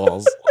Benoit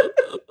balls.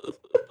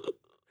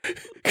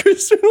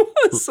 Chris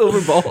Benoit silver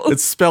balls.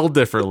 It's spelled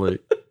differently.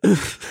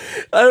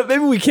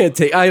 Maybe we can't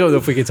take. I don't know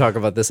if we can talk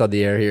about this on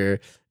the air here.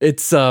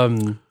 It's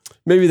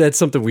maybe that's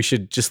something we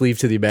should just leave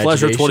to the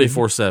imagination. Pleasure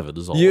 24/7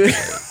 is all.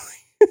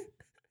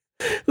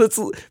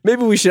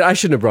 Maybe we should. I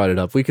shouldn't have brought it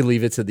up. We could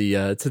leave it to the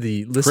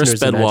listeners'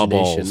 Benoit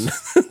imagination.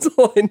 balls. That's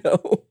all I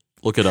know.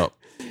 Look it up.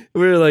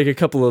 We're like a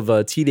couple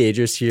of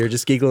teenagers here,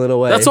 just giggling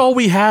away. That's all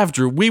we have,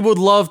 Drew. We would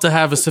love to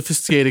have a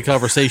sophisticated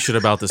conversation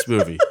about this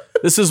movie.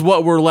 This is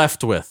what we're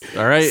left with.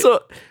 All right.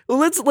 So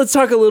let's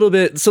talk a little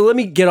bit. So let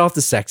me get off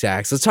the sex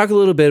acts. Let's talk a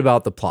little bit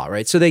about the plot.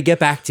 Right. So they get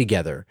back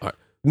together. All right.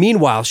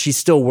 Meanwhile, she's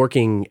still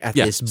working at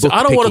this book. So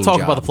I don't want to talk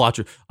job. about the plot,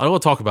 Drew. I don't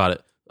want to talk about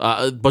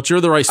it. But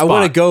you're the right spot. I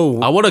want to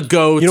go. I want to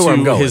go you know where I'm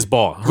to going. his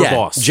boss. Her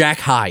boss. Jack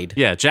Hyde.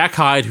 Yeah, Jack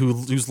Hyde,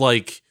 who's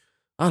like,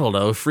 I don't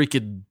know,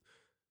 freaking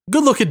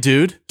good looking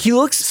dude. He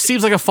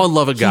Seems like a fun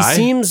loving guy. He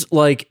seems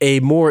like a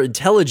more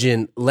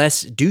intelligent,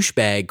 less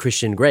douchebag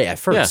Christian Grey at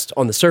first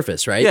on the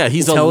surface, right? Yeah,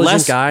 he's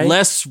intelligent a guy.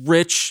 less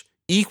rich,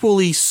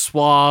 equally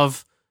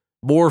suave,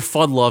 more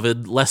fun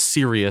loving, less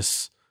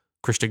serious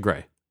Christian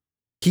Grey.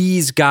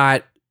 He's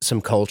got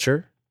some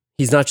culture.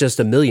 He's not just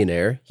a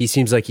millionaire. He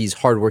seems like he's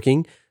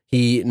hardworking.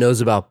 He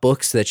knows about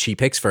books that she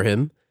picks for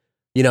him.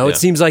 You know, it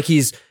seems like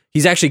he's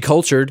actually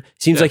cultured.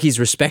 Seems like he's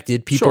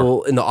respected.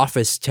 People in the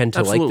office tend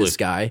to like this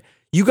guy.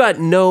 You got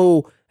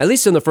at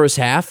least in the first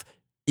half,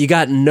 you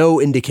got no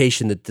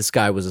indication that this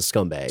guy was a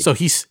scumbag. So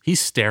he's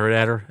staring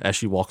at her as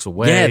she walks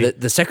away. Yeah,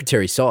 the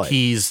secretary saw it.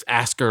 He's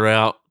asking her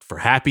out for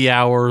happy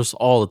hours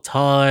all the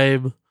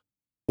time.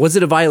 Was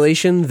it a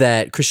violation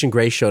that Christian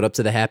Grey showed up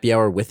to the happy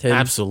hour with him?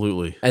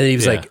 Absolutely. And then he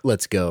was like,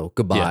 let's go.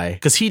 Goodbye.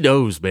 Because he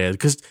knows, man.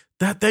 Because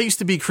that used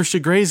to be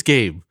Christian Grey's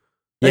game.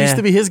 That used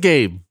to be his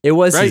game. It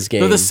was right? his game.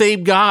 They're the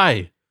same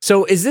guy.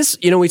 So is this,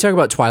 we talk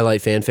about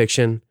Twilight fan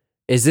fiction.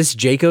 Is this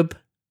Jacob?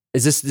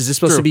 Is this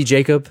supposed to be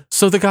Jacob?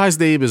 So the guy's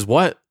name is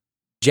what?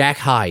 Jack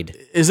Hyde.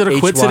 Is it a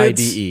coincidence?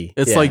 Hyde.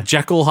 It's like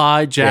Jekyll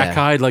Hyde, Jack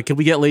Hyde. Like, can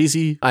we get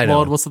lazy? I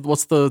know. What's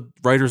the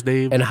writer's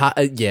name? And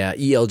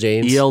E.L.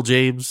 James. E.L.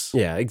 James.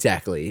 Yeah,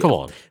 exactly. Come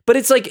on. But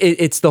it's like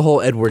it's the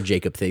whole Edward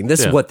Jacob thing. This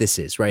is what this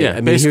is, right? Yeah,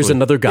 I mean, here's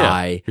another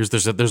guy. Yeah.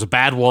 There's a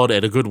bad one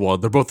and a good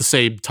one. They're both the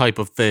same type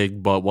of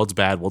thing, but one's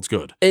bad, one's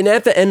good. And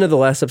at the end of the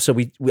last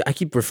episode, I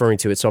keep referring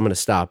to it, so I'm going to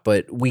stop.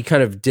 But we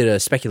kind of did a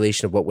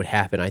speculation of what would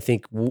happen. I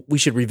think we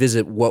should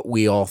revisit what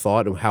we all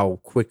thought and how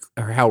quick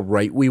or how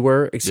right we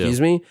were. Excuse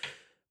me.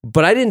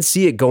 But I didn't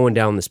see it going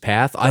down this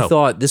path. I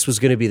thought this was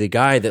going to be the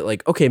guy that,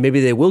 like, okay, maybe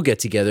they will get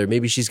together.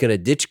 Maybe she's going to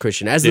ditch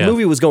Christian. As the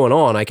movie was going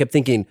on, I kept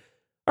thinking,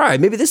 all right,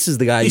 maybe this is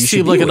the guy. He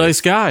seemed like a nice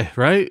guy,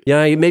 right?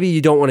 Yeah, maybe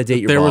you don't want to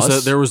date your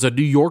boss. There was a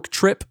New York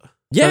trip.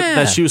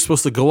 That she was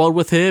supposed to go on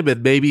with him,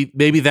 and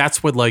maybe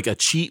that's when like a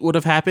cheat would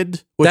have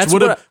happened,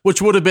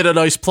 which would have been a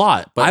nice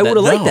plot. But I would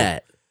have liked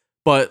that.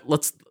 But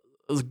let's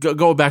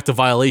go back to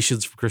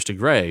violations from Christian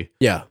Grey.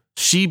 Yeah,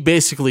 she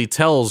basically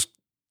tells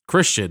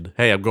Christian,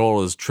 "Hey, I'm going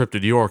on this trip to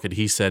New York," and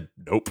he said,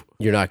 "Nope,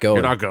 you're not going.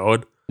 You're not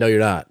going. No, you're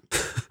not."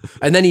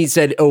 And then he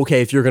said,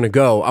 "Okay, if you're going to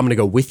go, I'm going to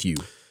go with you."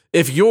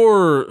 If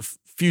your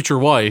future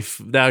wife,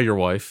 now your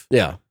wife,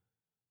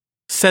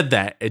 said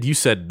that, and you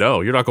said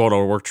no, you're not going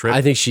on a work trip,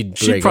 I think she'd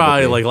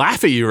probably like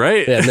laugh at you,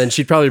 right? Yeah, and then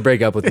she'd probably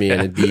break up with me,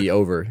 and it'd be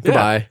over.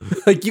 Goodbye.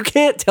 Like, you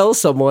can't tell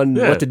someone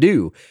what to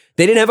do.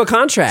 They didn't have a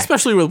contract,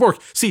 especially with work.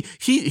 See,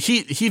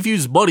 he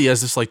views money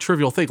as this like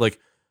trivial thing, like.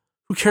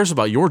 Who cares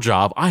about your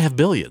job? I have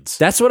billions.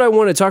 That's what I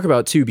want to talk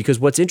about too, because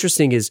what's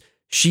interesting is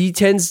she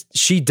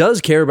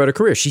does care about her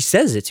career. She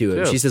says it to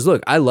him. She says,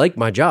 look, I like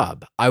my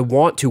job. I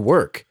want to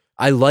work.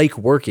 I like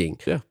working.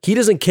 Yeah. He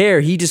doesn't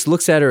care. He just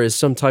looks at her as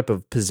some type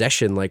of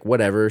possession, like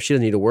whatever. She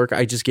doesn't need to work.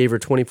 I just gave her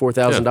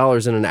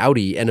 $24,000 and an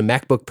Audi and a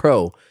MacBook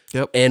Pro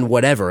and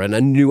whatever, and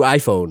a new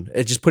iPhone.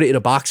 It just put it in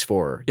a box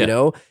for her. You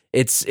know,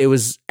 it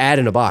was ad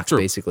in a box,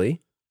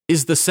 basically.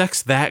 Is the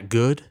sex that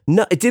good?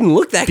 No, it didn't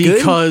look that good.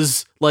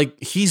 Because,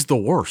 like, he's the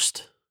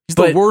worst. He's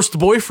the worst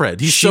boyfriend.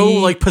 He's so,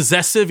 like,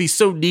 possessive. He's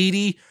so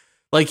needy.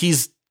 Like, he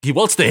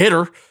wants to hit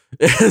her.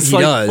 It's he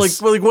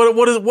does. Like,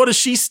 what is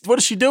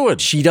she doing?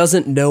 She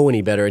doesn't know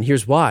any better, and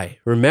here's why.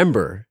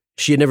 Remember,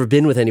 she had never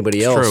been with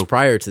anybody else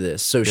prior to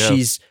this, so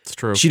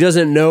she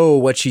doesn't know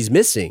what she's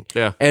missing.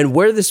 Yeah. And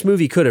where this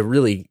movie could have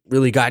really,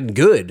 really gotten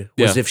good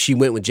was if she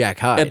went with Jack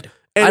Hyde.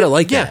 I don't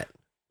like that.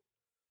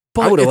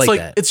 But I would have liked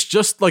liked that. that. It's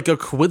just like a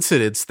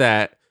coincidence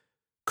that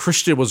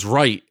Christian was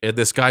right and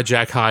this guy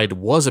Jack Hyde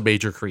was a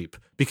major creep,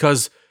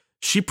 because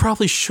she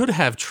probably should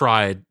have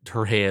tried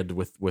her hand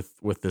with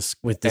this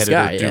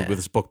guy, dude, with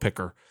this book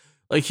picker.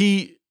 Like,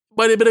 he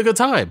might have been a good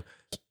time.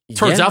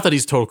 Turns out that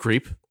he's a total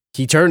creep.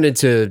 He turned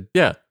into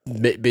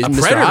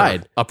Mr.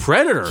 Hyde. A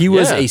predator. He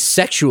was a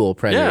sexual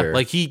predator. Yeah,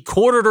 like he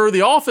cornered her in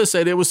the office,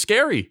 and it was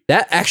scary.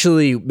 That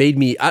actually made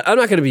me. I'm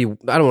not going to be.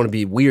 I don't want to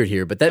be weird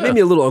here, but that made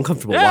me a little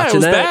uncomfortable watching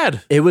that. It was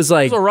bad. It was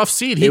like it was a rough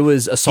scene. It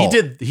was assault.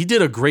 He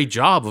did a great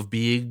job of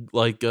being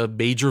like a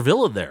major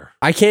villain there.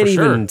 I can't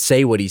even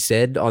say what he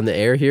said on the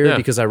air here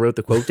because I wrote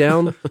the quote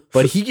down.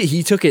 But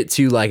he took it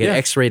to like an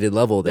X-rated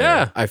level there.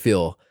 Yeah. I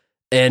feel.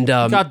 And he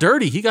got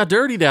dirty. He got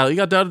dirty now. He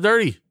got down to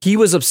dirty. He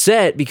was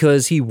upset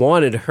because he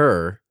wanted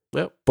her,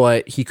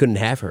 but he couldn't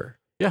have her.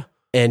 Yeah.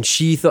 And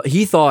he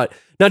thought.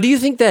 Now, do you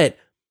think that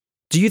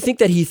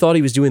he thought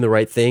he was doing the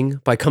right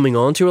thing by coming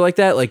on to her like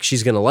that? Like,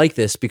 she's going to like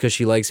this because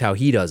she likes how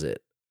he does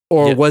it?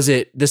 Or was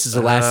it, this is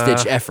a last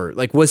ditch effort?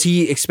 Like, was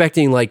he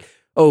expecting like,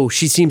 oh,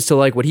 she seems to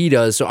like what he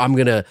does, so I'm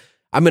going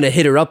to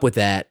hit her up with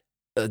that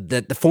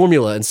the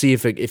formula and see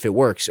if it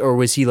works? Or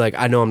was he like,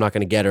 I know I'm not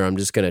going to get her. I'm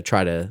just going to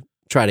try to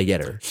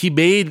get her.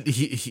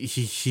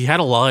 He had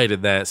a line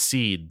in that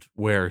scene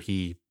where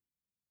he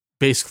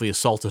basically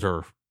assaulted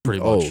her pretty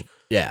much. Oh,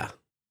 yeah.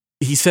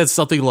 He said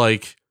something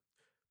like,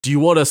 do you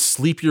want to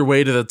sleep your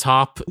way to the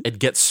top and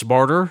get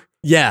smarter?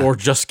 Yeah. Or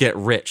just get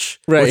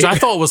rich? Right. Which I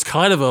thought was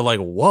kind of a like,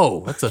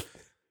 whoa,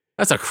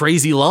 that's a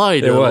crazy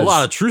line. There was a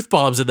lot of truth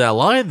bombs in that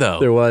line, though.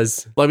 There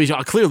was. I mean,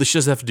 clearly she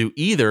doesn't have to do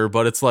either,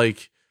 but it's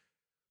like,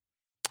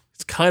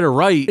 it's kind of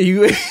right.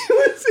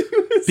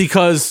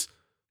 Because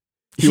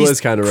he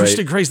was kind of right.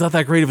 Christian Grey's not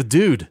that great of a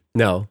dude.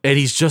 No. And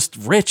he's just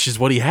rich is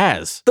what he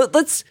has.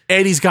 But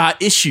and he's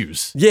got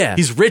issues. Yeah.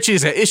 He's rich and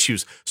he's got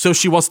issues. So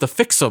she wants to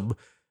fix them.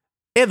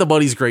 And the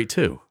money's great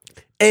too.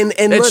 And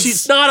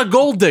she's not a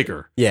gold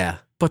digger. Yeah.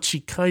 But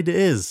she kind of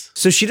is.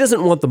 So she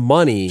doesn't want the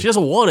money. She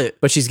doesn't want it.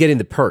 But she's getting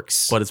the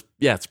perks. But it's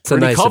a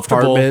pretty nice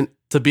comfortable apartment.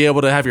 To be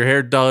able to have your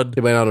hair done.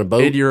 You went on a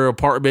boat. In your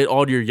apartment,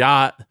 on your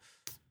yacht.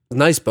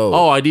 Nice boat.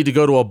 Oh, I need to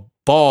go to a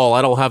ball.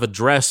 I don't have a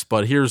dress,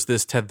 but here's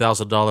this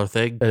 $10,000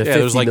 thing. And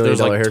there's like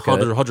haircut.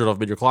 100 of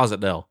them in your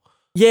closet now.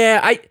 Yeah,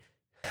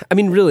 I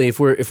mean, really, if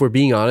we're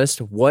being honest,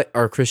 what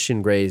are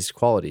Christian Grey's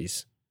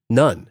qualities?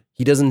 None.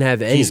 He doesn't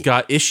have any. He's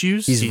got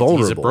issues. He's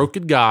vulnerable. He's a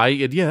broken guy,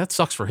 and that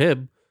sucks for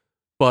him.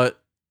 But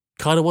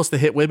kind of wants to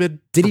hit women.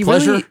 Did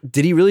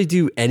he really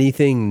do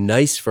anything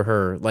nice for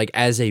her, like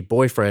as a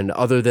boyfriend,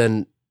 other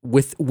than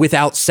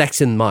without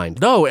sex in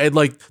mind? No, and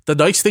like the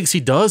nice things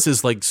he does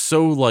is like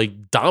so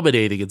like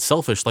dominating and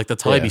selfish. Like the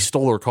time he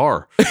stole her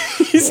car.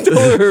 He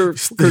stole her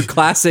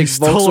classic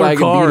Volkswagen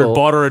car Beetle. And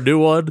bought her a new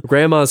one.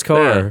 Grandma's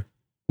car.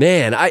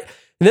 Man,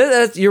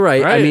 you're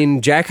right. I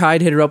mean, Jack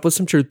Hyde hit her up with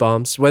some truth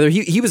bombs. Whether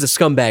he was a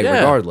scumbag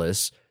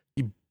regardless.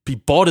 He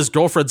bought his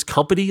girlfriend's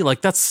company.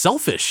 Like, that's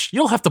selfish. You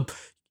don't have to.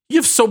 You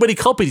have so many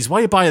companies. Why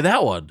are you buying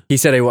that one? He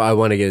said, I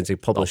want to get into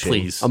publishing. Oh,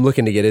 please. I'm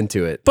looking to get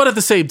into it. But at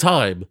the same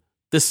time,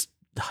 this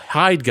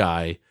Hyde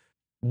guy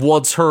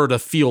wants her to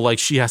feel like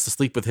she has to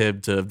sleep with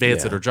him to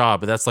advance at her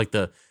job. And that's like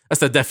that's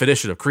the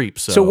definition of creep.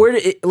 So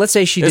let's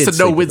say she did. It's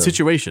a no-win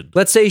situation.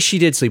 Let's say she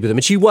did sleep with him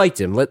and she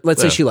liked him.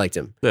 Let's say she liked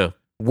him. Yeah.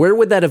 Where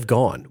would that have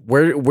gone?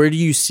 Where do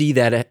you see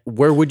that?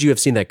 Where would you have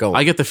seen that going?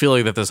 I get the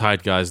feeling that this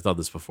Hyde guy's done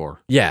this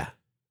before. Yeah.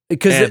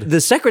 Because the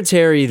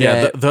secretary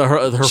that...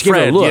 her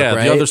friend,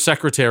 right? The other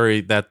secretary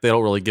that they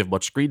don't really give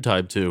much screen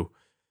time to,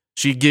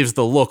 she gives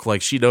the look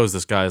like she knows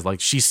this guy. Like,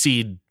 she's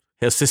seen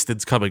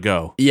assistants come and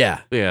go.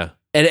 Yeah. Yeah.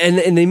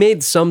 And they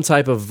made some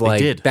type of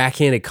like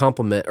backhanded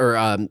compliment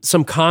or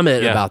some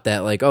comment about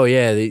that. Like, oh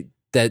yeah,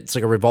 that's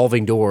like a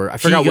revolving door. I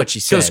forgot what she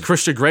said. Because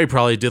Christian Grey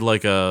probably did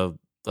like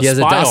he has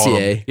a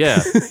dossier.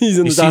 Yeah. He's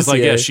in the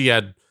dossier.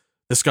 Like,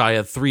 this guy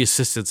had 3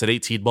 assistants in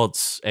 18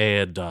 months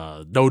and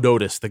no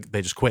notice.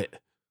 They just quit.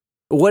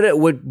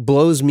 What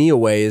blows me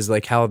away is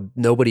like how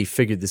nobody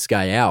figured this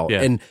guy out.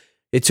 Yeah. And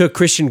it took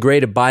Christian Grey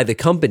to buy the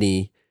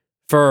company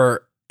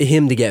for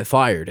him to get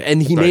fired.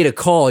 And he made a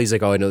call. He's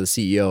like, oh, I know the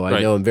CEO. I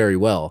know him very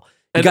well.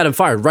 He got him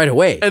fired right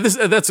away. And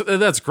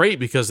that's great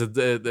because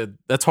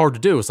that's hard to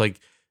do. It's like,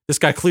 this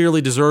guy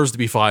clearly deserves to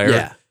be fired.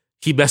 Yeah.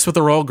 He messed with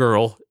the wrong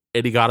girl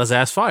and he got his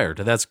ass fired.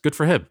 And that's good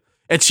for him.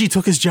 And she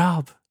took his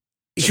job.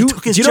 Do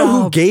you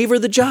know who gave her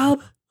the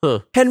job?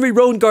 Henry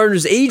Rowan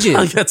Gardner's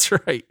agent. That's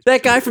right.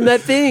 That guy from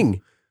that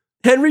thing.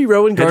 Henry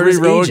Rowan Gardner's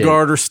agent.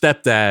 Gardner's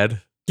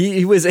stepdad.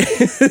 He was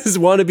his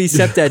wannabe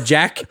stepdad,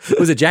 Jack.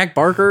 Was it Jack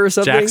Barker or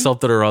something? Jack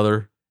something or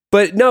other.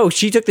 But no,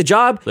 she took the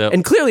job,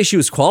 and clearly she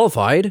was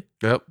qualified.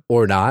 Yep.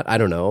 Or not, I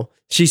don't know.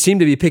 She seemed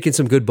to be picking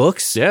some good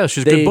books. Yeah,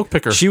 she's a good book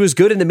picker. She was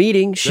good in the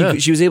meeting.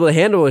 She was able to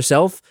handle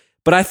herself.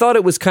 But I thought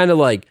it was kind of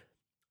like,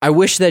 I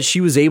wish that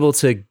she was able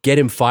to get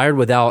him fired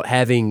without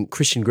having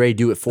Christian Grey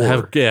do it for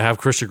her. Have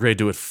Christian Grey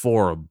do it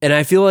for him. And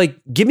I feel like,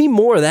 give me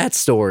more of that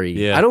story.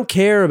 Yeah. I don't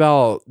care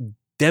about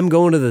them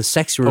going to the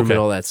sex room and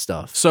all that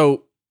stuff.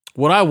 So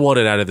what I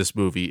wanted out of this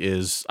movie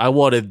is I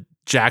wanted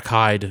Jack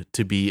Hyde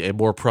to be a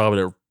more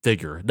prominent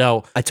figure.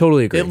 Now, I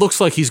totally agree. It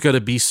looks like he's going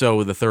to be so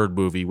in the third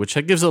movie, which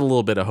gives it a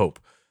little bit of hope.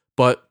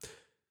 But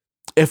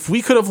if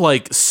we could have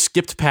like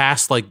skipped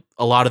past like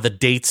a lot of the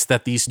dates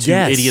that these two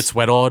idiots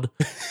went on,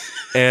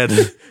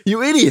 and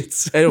you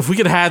idiots, and if we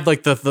could have had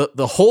like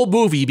the whole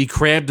movie be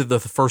crammed in the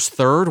first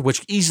third,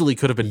 which easily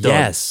could have been done.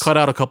 Yes. Cut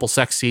out a couple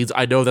sex scenes.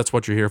 I know that's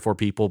what you're here for,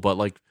 people, but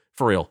like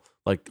for real,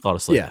 like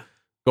honestly,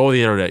 go on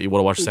the internet. You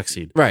want to watch a sex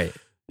scene, right?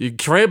 You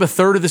cram a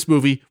third of this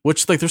movie,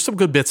 which like there's some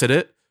good bits in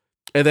it,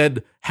 and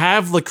then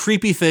have the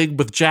creepy thing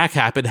with Jack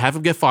happen, have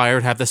him get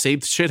fired, have the same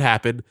shit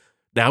happen.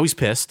 Now he's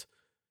pissed,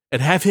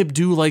 and have him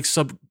do like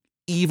some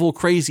evil,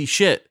 crazy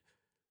shit.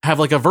 Have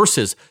like a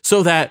versus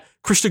so that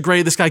Christian Grey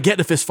and this guy get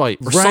in a fist fight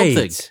or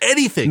something,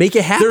 anything. Make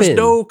it happen. There's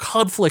no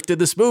conflict in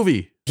this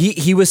movie.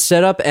 He was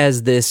set up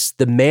as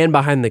the man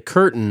behind the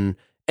curtain.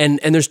 And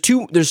there's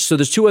two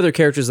other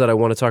characters that I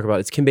want to talk about.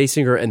 It's Kim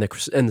Basinger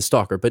and the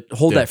stalker. But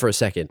hold that for a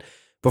second.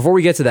 Before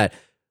we get to that,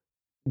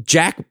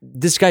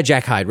 this guy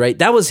Jack Hyde, right?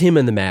 That was him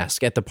in the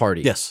mask at the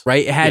party. Yes.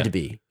 Right? It had to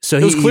be. So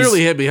it was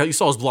clearly him. You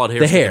saw his blonde hair.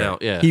 The hair.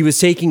 Out. Yeah. He was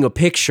taking a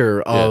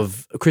picture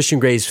of Christian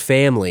Grey's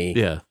family.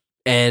 Yeah.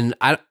 And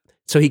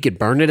so he could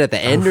burn it at the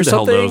end or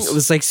something. It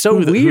was like so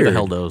weird. Who the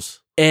hell knows?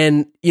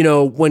 And, you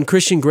know, when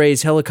Christian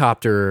Grey's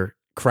helicopter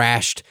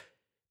crashed,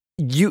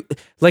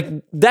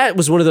 that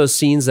was one of those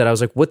scenes that I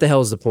was like, what the hell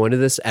is the point of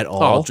this at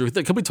all? Oh, Drew,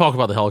 can we talk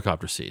about the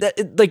helicopter scene?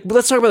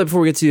 Let's talk about it before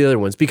we get to the other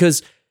ones,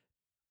 because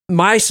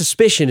my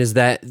suspicion is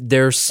that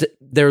they're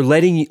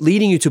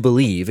leading you to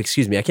believe,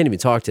 excuse me, I can't even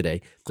talk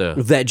today,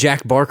 that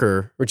Jack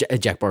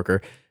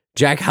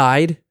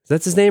Hyde,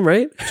 that's his name,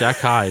 right? Jack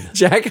Hyde.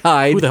 Jack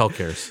Hyde. Who the hell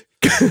cares?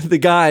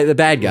 the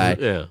bad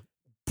guy.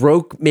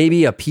 Broke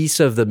maybe a piece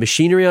of the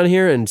machinery on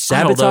here and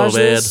sabotaged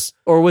this?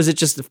 Or was it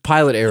just a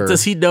pilot error?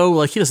 Does he know,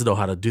 like, he doesn't know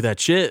how to do that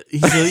shit?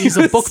 He's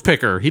a book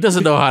picker. He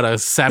doesn't know how to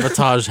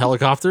sabotage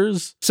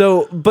helicopters.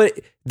 So, but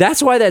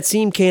that's why that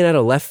scene came out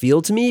of left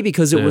field to me,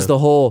 because it was the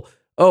whole,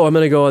 I'm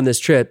going to go on this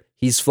trip.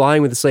 He's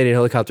flying with the Slade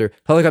helicopter.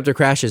 Helicopter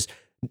crashes.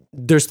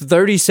 There's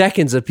 30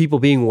 seconds of people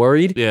being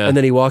worried. Yeah. And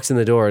then he walks in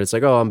the door and it's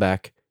like, I'm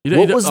back.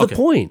 What was the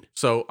point?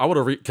 So I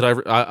want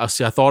to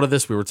I thought of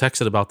this. We were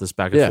texting about this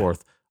back and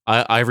forth.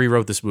 I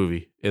rewrote this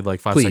movie in like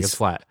 5 seconds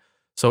flat.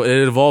 So it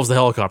involves the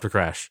helicopter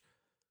crash.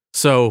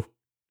 So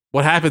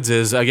what happens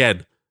is,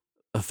 again,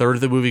 a third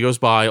of the movie goes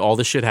by. All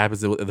this shit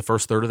happens in the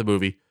first third of the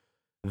movie.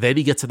 Then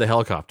he gets in the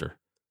helicopter.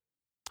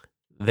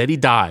 Then he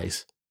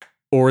dies.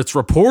 Or it's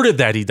reported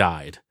that he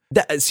died.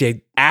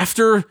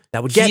 After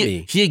that would get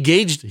me. He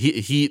engaged.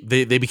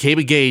 They became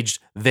engaged.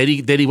 Then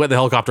he went in the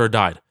helicopter and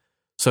died.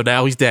 So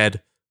now he's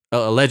dead,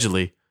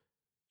 allegedly.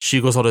 She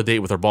goes on a date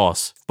with her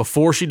boss.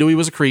 Before she knew he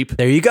was a creep.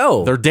 There you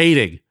go. They're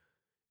dating.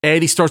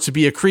 And he starts to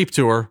be a creep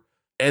to her.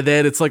 And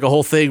then it's like a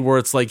whole thing where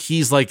it's like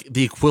he's like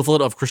the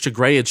equivalent of Christian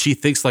Grey, and she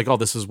thinks like,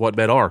 this is what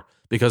men are,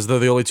 because they're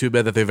the only two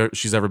men that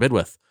she's ever been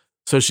with.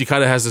 So she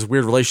kind of has this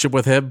weird relationship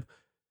with him.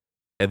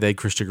 And then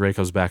Christian Grey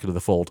comes back into the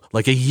fold.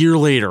 Like a year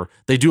later,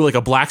 they do like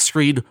a black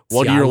screen.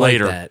 One year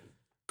later, that.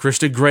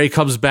 Christian Grey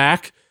comes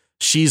back.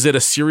 She's in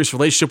a serious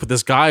relationship with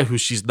this guy who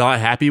she's not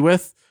happy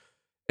with.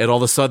 And all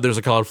of a sudden, there's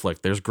a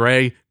conflict. There's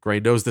Grey. Grey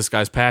knows this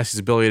guy's past. He's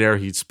a billionaire.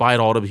 He spied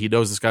on him. He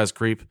knows this guy's a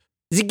creep.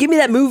 Give me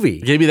that movie.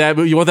 Give me that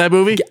movie. You want that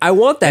movie? I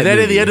want that movie. And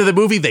then at the end of the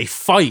movie, they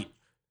fight.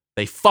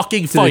 They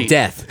fucking fight. To the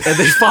death. And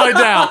they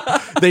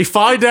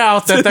find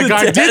out that the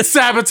guy did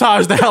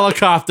sabotage the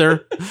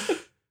helicopter.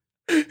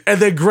 And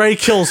then Grey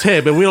kills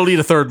him, and we don't need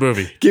a third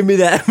movie. Give me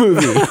that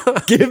movie.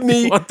 Give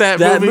me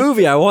that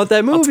movie. I want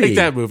that movie. I'll take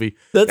that movie.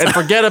 And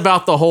forget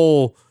about the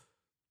whole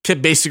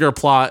Kim Basinger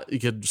plot. You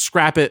can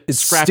scrap it.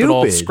 Scrap it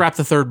all. Scrap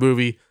the third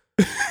movie.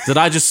 Did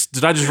I just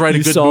write a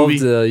good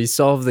movie? You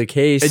solved the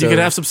case. And you can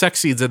have some sex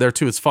scenes in there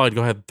too. It's fine.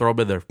 Go ahead and throw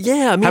them in there.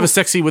 Yeah, I mean, have a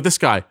sex scene with this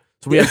guy.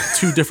 So we have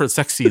two different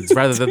sex scenes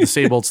rather than the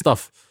same old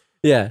stuff.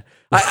 Yeah.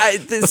 I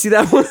see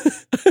that one.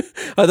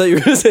 I thought you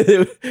were going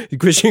to say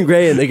Christian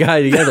Grey and the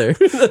guy together.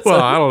 Well,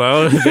 I don't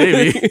know.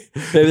 Maybe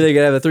they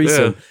could have a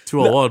threesome.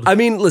 201. I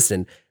mean,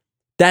 listen,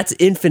 that's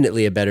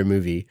infinitely a better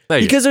movie.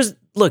 Because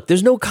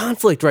there's no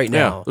conflict right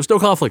now. Yeah, there's no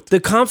conflict. The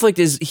conflict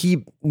is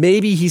he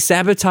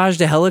sabotaged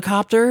a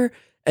helicopter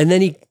and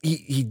then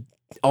he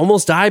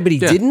almost died, but he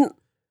didn't.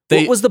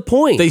 What was the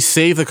point? They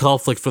saved the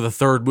conflict for the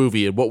third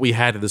movie, and what we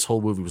had in this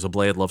whole movie was a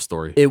bland love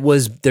story. It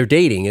was their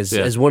dating,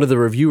 as one of the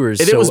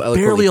reviewers. And it was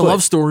barely a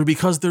love story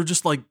because they're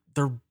just like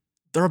they're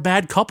a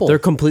bad couple. They're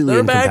completely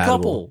incompatible. A bad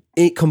couple.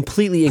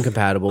 Completely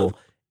incompatible.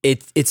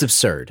 It's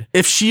absurd.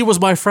 If she was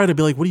my friend, I'd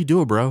be like, "What are you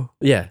doing, bro?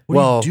 Yeah,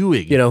 what are you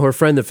doing?" You know, her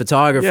friend, the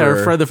photographer. Yeah,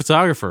 her friend, the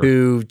photographer,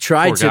 who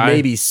tried to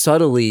maybe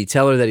subtly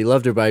tell her that he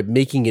loved her by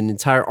making an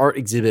entire art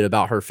exhibit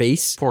about her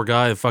face. Poor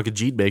guy, the fucking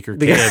gene maker,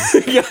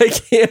 Cam.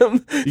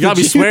 Cam. You got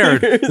me swearing.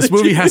 This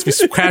movie has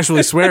to be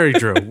casually swearing,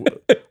 Drew.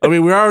 I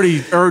mean, we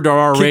already earned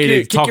our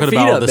rating talking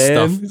about all this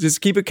stuff. Just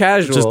keep it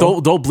casual. Just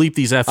don't bleep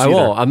these F's. I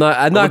won't. I'm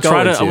not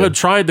going to. I'm going to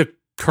try to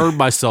curb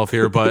myself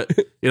here, but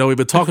we've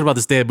been talking about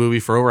this damn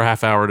movie for over a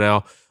half hour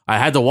now. I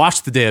had to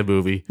watch the damn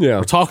movie. Yeah.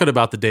 We're talking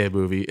about the damn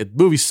movie. The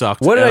movie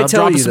sucked. What did I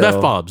tell you, some though?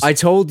 F-bombs. I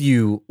told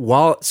you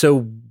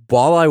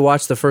while I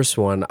watched the first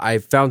one, I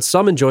found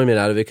some enjoyment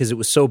out of it because it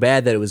was so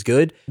bad that it was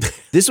good.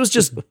 This was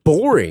just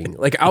boring.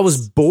 Like I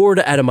was bored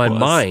out of my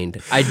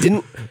mind.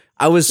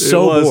 I was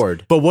so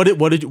bored. But what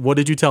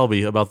did you tell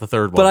me about the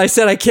third one? But I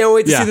said I can't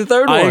wait to see the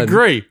third one. I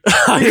agree.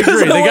 They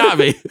got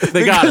me.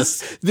 They got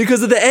us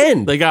because of the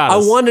end. They got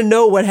us. I want to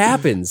know what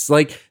happens.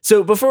 Like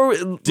so before.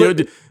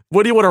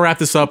 What do you want to wrap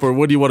this up, or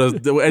what do you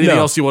want to? Anything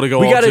else you want to go?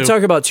 We got to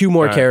talk about 2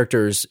 more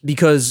characters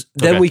because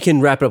then we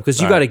can wrap it up. Because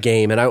you got a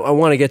game, and I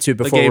want to get to it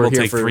before we're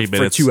here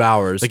for 2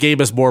 hours. The game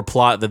has more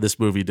plot than this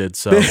movie did.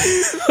 So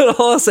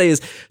all I'll say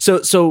is,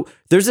 so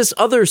there's this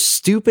other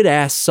stupid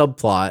ass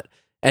subplot.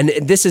 And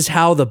this is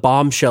how the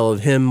bombshell of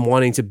him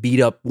wanting to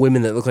beat up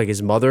women that look like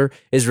his mother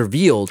is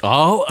revealed.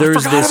 Oh,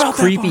 there's this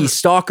creepy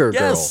stalker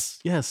girl.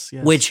 Yes.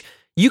 Which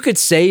you could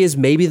say is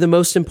maybe the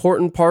most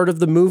important part of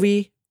the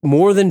movie,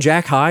 more than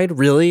Jack Hyde,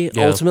 really,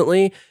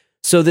 ultimately.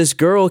 So this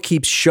girl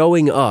keeps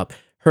showing up.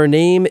 Her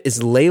name is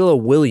Layla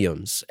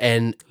Williams.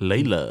 And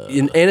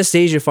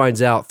Anastasia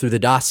finds out through the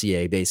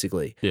dossier,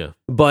 basically. Yeah.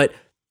 But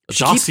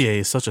dossier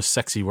is such a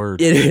sexy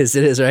word. It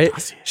is, right?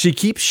 Dossier. She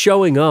keeps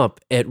showing up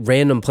at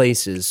random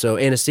places. So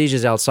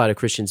Anastasia's outside of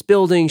Christian's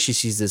building. She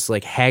sees this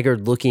like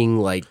haggard looking,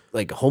 like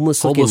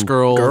homeless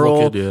girl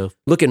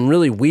looking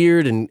really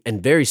weird and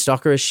very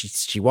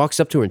stalkerish. She walks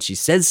up to her and she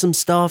says some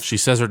stuff. She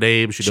says her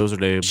name. She knows her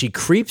name. She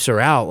creeps her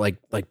out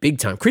like big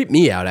time. Creeped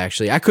me out,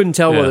 actually. I couldn't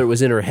tell whether it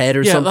was in her head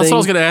or something. That's what I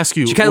was going to ask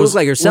you. She kind of looked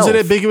like herself. Was it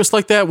ambiguous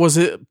like that? Was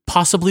it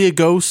possibly a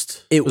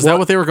ghost? Was that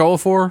what they were going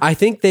for? I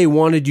think they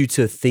wanted you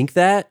to think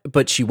that,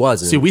 but she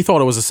wasn't. See, we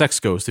thought it was a sex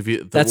ghost.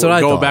 That's what I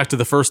thought. Going back to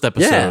the first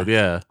episode,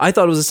 I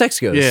thought it was a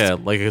sex ghost. Yeah,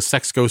 like a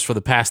sex ghost for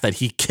the past that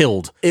he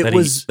killed.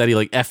 That he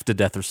like effed to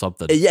death or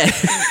something. Yeah.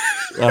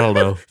 I don't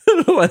know. I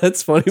don't know why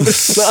that's funny, but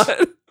it's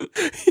not.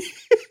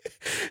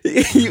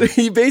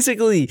 he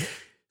basically...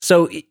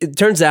 So it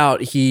turns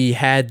out he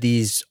had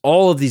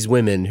all of these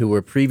women who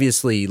were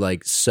previously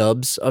like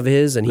subs of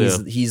his, and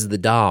he's the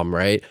dom,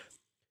 right?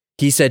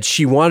 He said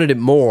she wanted it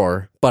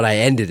more, but I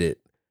ended it.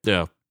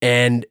 Yeah.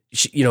 And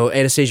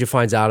Anastasia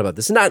finds out about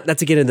this. Not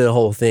to get into the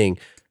whole thing,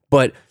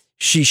 but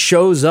she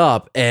shows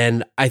up,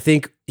 and I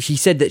think he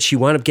said that she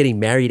wound up getting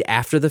married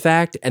after the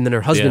fact, and then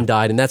her husband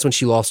died, and that's when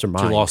she lost her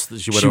mind.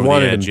 She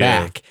wanted him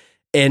back.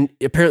 And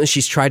apparently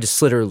she's tried to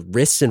slit her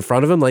wrists in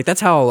front of him. Like, that's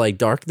how like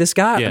dark this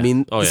got. Yeah. I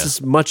mean, this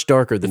is much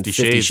darker than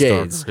 50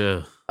 Shades.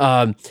 Yeah.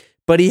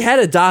 But he had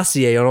a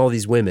dossier on all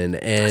these women,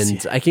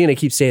 and I can't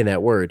keep saying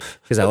that word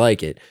because I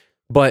like it.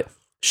 But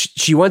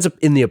she winds up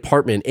in the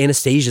apartment,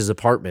 Anastasia's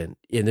apartment,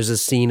 and there's a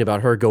scene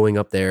about her going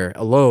up there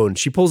alone.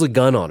 She pulls a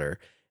gun on her,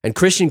 and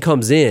Christian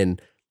comes in,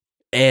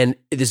 and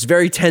this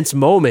very tense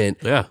moment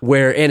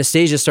where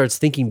Anastasia starts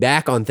thinking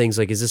back on things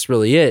like, is this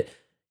really it?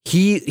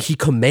 He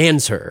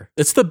commands her.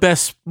 It's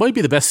might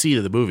be the best scene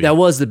of the movie. That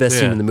was the best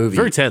scene in the movie.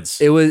 Very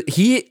tense.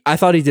 I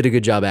thought he did a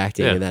good job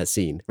acting in that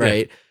scene,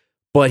 right? Yeah.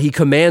 But he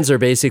commands her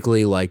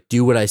basically like,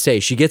 do what I say.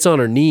 She gets on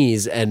her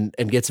knees and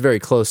gets very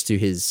close to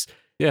his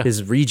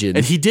region.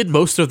 And he did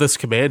most of this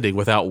commanding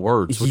without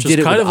words, which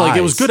is kind of like,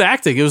 it was good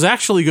acting. It was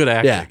actually good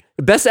acting. Yeah.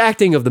 Best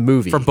acting of the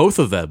movie. For both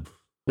of them.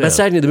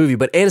 Best acting of the movie.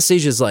 But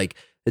Anastasia's like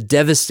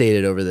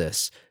devastated over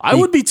this. I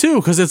would be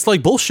too, because it's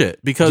like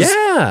bullshit. Because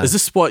is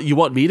this what you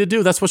want me to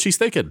do? That's what she's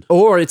thinking.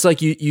 Or it's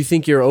like you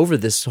think you're over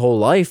this whole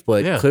life,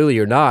 but clearly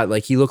you're not.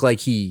 Like he looked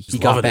like he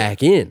got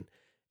back in.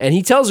 And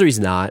he tells her he's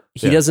not.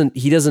 He doesn't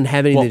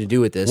have anything to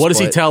do with this. What does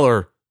he tell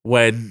her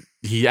when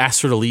he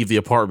asks her to leave the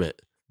apartment?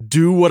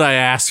 Do what I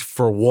ask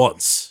for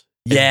once.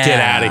 And get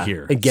out of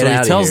here. And he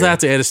tells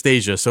that to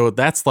Anastasia. So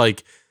that's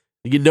like,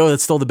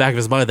 that's still in the back of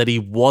his mind that he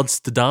wants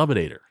to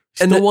dominate her.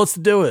 He still wants to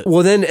do it.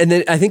 Well, then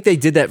I think they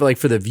did that like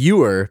for the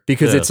viewer,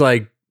 because it's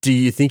like, do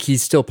you think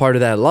he's still part of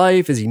that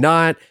life? Is he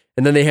not?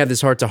 And then they have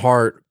this heart to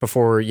heart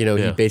before,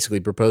 he basically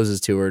proposes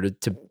to her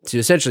to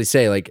essentially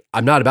say like,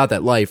 I'm not about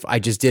that life. I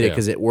just did it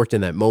because it worked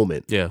in that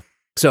moment. Yeah.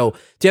 So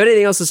do you have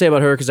anything else to say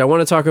about her? Because I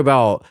want to talk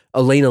about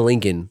Elena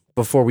Lincoln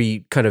before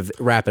we kind of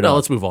wrap it up.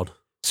 Let's move on.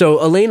 So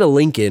Elena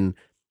Lincoln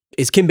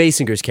is Kim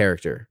Basinger's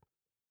character.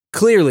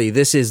 Clearly,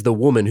 this is the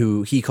woman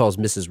who he calls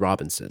Mrs.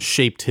 Robinson.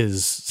 She shaped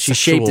his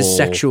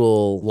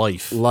sexual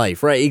life.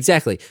 Right?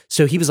 Exactly.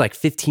 So he was like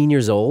 15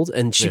 years old,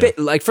 and she,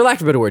 like, for lack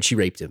of a better word, she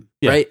raped him.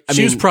 Yeah. Right?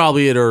 She was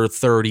probably in her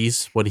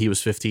 30s when he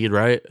was 15,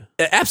 right?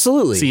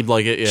 Absolutely. Seemed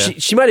like it. Yeah.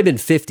 She might have been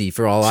 50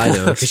 for all I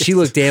know, because she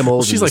looked damn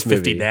old. She's in like this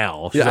 50 movie.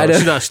 now.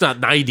 She's not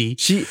 90.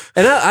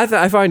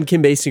 I find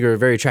Kim Basinger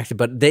very attractive,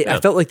 but I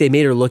felt like they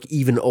made her look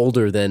even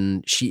older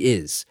than she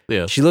is.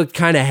 Yeah. She looked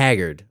kind of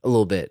haggard a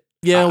little bit.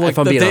 Yeah, like if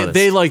I'm being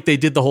honest. They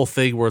did the whole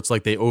thing where it's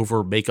like they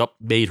over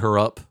made her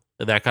up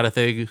and that kind of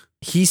thing.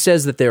 He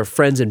says that they're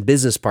friends and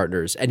business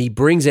partners, and he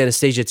brings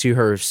Anastasia to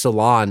her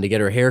salon to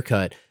get her hair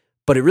cut,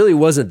 but it really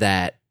wasn't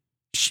that.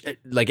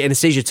 Like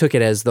Anastasia took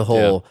it as the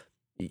whole,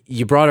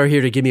 you brought her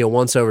here to give me a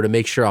once over to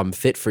make sure I'm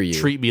fit for you.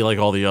 Treat me like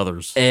all the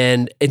others.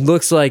 And it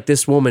looks like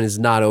this woman is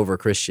not over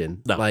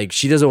Christian. No. Like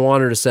she doesn't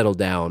want her to settle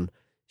down.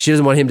 She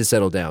doesn't want him to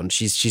settle down.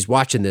 She's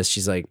watching this.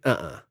 She's like,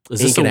 Is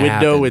this a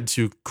window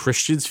into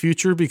Christian's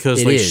future?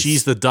 Because like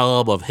she's the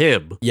dom of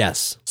him.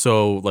 Yes.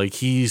 So like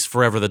he's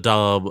forever the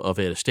dom of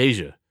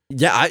Anastasia.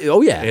 Yeah.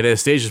 And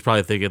Anastasia's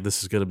probably thinking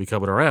this is going to be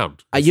coming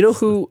around. You know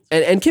who?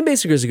 And Kim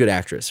Basinger is a good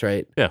actress,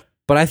 right? Yeah.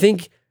 But I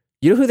think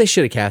you know who they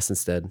should have cast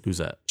instead? Who's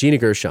that? Gina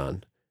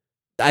Gershon.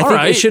 I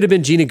think it should have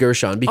been Gina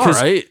Gershon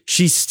because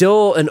she's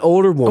still an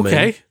older woman.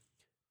 Okay.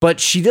 But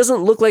she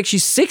doesn't look like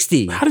she's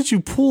 60. How did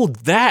you pull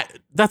that?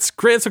 That's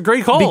great. It's a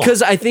great call.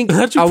 Because I think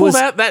how'd you pull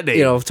that name?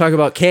 You know, talk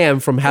about Cam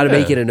from How to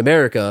Make It in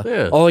America.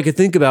 Yeah. All I could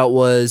think about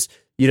was,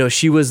 you know,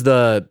 she was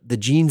the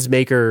jeans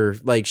maker.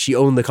 Like she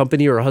owned the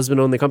company, or her husband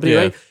owned the company,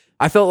 right?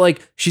 I felt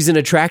like she's an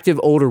attractive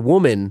older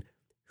woman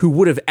who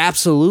would have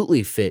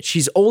absolutely fit.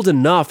 She's old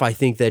enough, I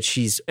think, that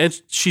she's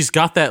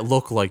got that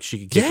look like she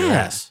could kick your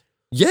ass.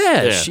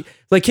 Yeah.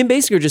 Like Kim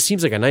Basinger just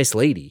seems like a nice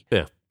lady.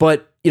 Yeah.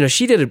 But you know,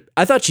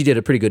 I thought she did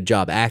a pretty good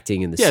job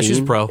acting in the scene. She's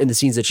a pro. In the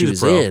scenes that she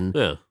was pro. in.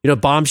 Yeah. You know,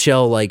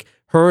 Bombshell, like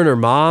her and her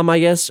mom, I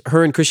guess,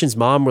 her and Christian's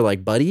mom were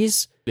like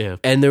buddies. Yeah.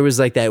 And there was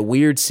like that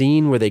weird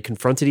scene where they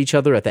confronted each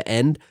other at the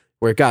end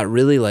where it got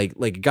really like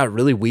it got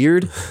really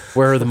weird,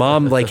 where the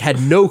mom like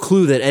had no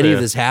clue that any of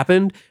this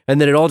happened,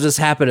 and then it all just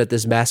happened at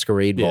this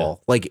masquerade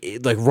ball, like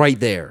right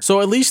there. So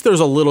at least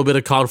there's a little bit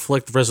of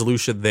conflict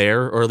resolution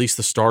there, or at least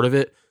the start of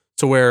it,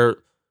 to where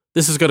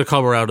this is going to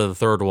come around to the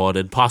third one,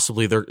 and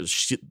possibly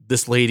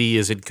this lady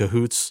is in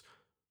cahoots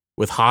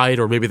with Hyde,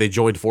 or maybe they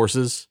joined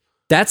forces.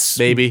 That's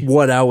maybe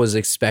what I was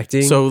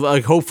expecting. So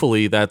like,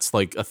 hopefully that's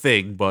like a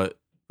thing, but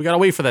we gotta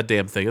wait for that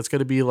damn thing. It's going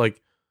to be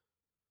like,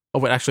 oh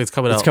wait, actually it's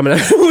coming out. It's coming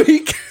out in a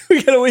week.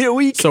 We gotta wait a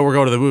week. So we're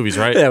going to the movies,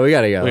 right? Yeah, we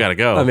gotta go. We gotta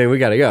go. I mean, we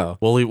gotta go.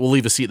 We'll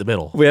leave a seat in the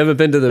middle. We haven't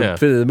been to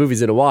the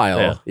movies in a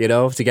while, you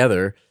know,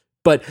 together.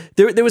 But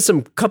there was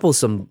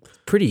some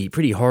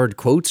pretty hard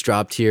quotes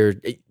dropped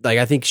here. Like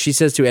I think she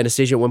says to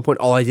Anastasia at one point,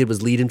 all I did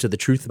was lead him to the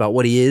truth about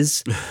what he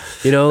is.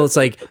 You know, it's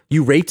like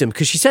you raped him,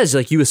 because she says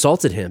like you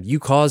assaulted him, you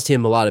caused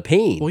him a lot of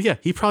pain. Well, yeah,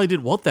 he probably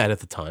didn't want that at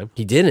the time.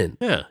 He didn't.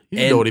 Yeah, he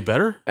didn't know any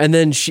better. And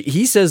then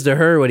he says to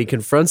her when he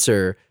confronts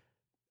her,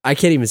 I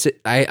can't even say,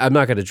 I'm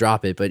not going to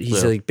drop it, but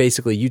he's like,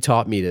 basically, you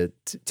taught me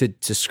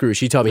to screw.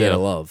 She taught me how to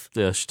love.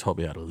 Yeah, she taught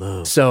me how to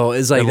love. So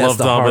it's like, and that's love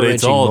the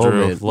dominates heart-wrenching all,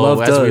 moment. Drew.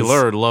 Love, as we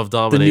learned, love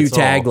dominates all.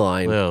 The new all.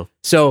 tagline. Yeah.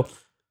 So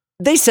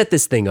they set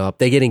this thing up.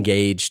 They get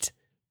engaged.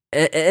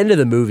 End of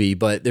the movie,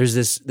 but there's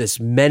this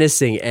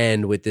menacing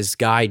end with this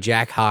guy,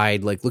 Jack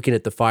Hyde, like looking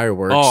at the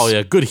fireworks. Oh,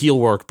 yeah. Good heel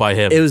work by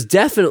him. It was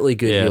definitely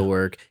good heel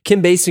work.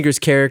 Kim Basinger's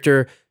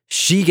character,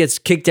 she gets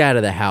kicked out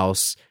of the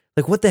house.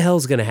 Like, what the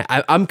hell's going to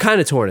happen? I'm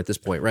kind of torn at this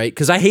point, right?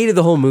 Because I hated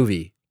the whole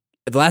movie.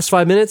 The last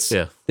 5 minutes,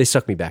 they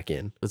sucked me back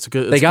in.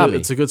 They got me.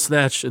 It's a good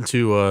snatch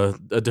into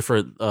a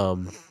different,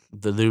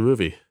 the new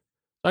movie.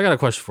 I got a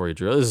question for you,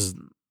 Drew. This is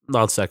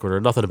non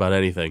sequitur, nothing about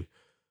anything.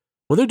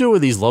 When they're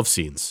doing these love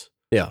scenes,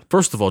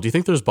 first of all, do you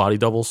think there's body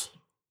doubles?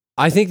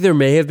 I think there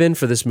may have been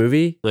for this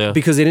movie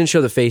because they didn't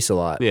show the face a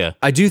lot. Yeah.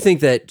 I do think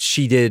that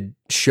she did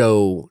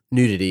show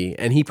nudity,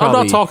 and he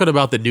probably... I'm not talking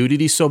about the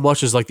nudity so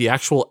much as like the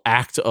actual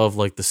act of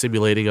like the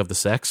simulating of the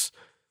sex.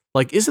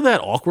 Like, isn't that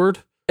awkward?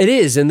 It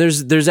is, and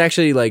there's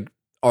actually like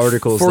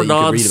articles for that you can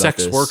read about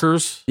non-sex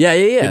workers. Yeah.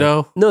 You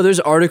know? No, there's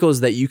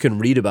articles that you can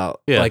read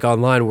about like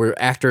online where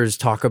actors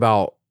talk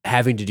about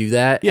having to do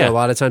that. Yeah. And a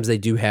lot of times they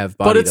do have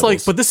body doubles.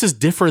 Like, but this is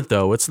different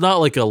though. It's not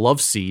like a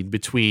love scene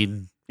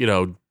between, you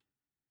know,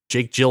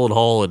 Jake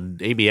Gyllenhaal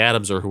and Amy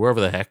Adams or whoever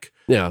the heck.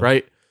 Yeah.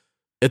 Right?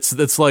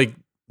 It's like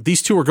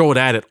these two are going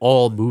at it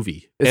all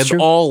movie. It's true.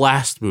 All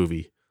last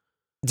movie.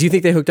 Do you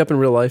think they hooked up in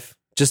real life?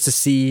 Just to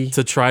see...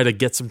 To try to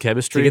get some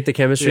chemistry? To get the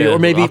chemistry? Yeah, or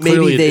maybe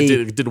they...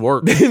 It didn't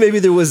work. Maybe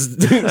there was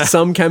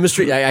some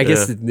chemistry. I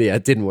guess,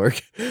 it didn't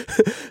work.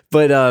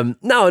 But no,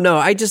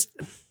 I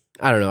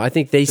don't know. I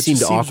think they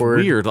seemed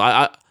awkward. Weird.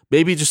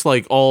 Maybe just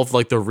like all of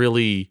like the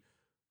really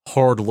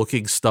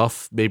hard-looking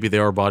stuff, maybe they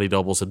are body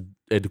doubles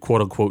and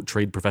quote-unquote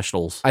trained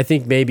professionals. I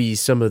think maybe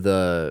some of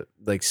the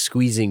like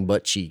squeezing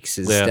butt cheeks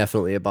is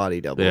definitely a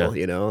body double.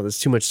 You know, there's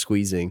too much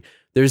squeezing.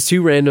 There's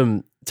two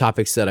random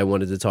topics that I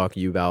wanted to talk to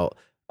you about,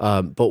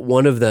 but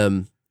one of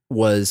them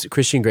was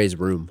Christian Grey's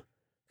room,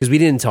 because we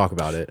didn't talk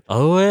about it.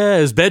 Oh yeah,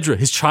 his bedroom,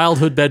 his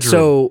childhood bedroom.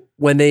 So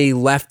when they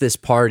left this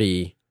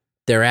party,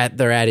 they're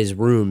at his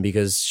room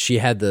because she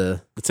had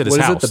the... It's at his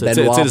house. It's at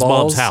his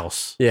mom's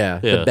house. Yeah,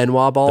 the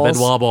Benoit balls. The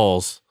Benoit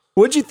balls.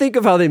 What'd you think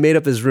of how they made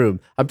up his room?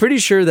 I'm pretty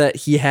sure that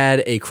he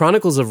had a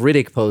Chronicles of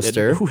Riddick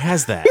poster. And who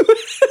has that?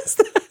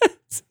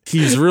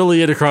 He's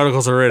really into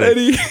Chronicles of Riddick.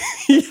 And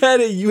he had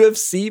a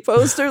UFC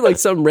poster, like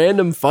some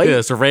random fight. Yeah,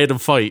 it's a random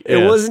fight.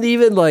 It wasn't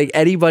even like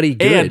anybody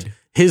good. And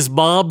his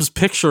mom's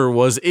picture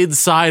was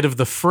inside of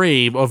the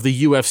frame of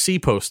the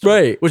UFC poster.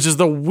 Right. Which is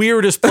the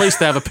weirdest place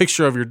to have a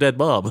picture of your dead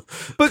mom.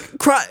 But,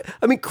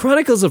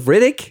 Chronicles of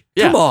Riddick?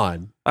 Come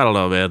on. I don't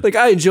know, man. Like,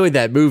 I enjoyed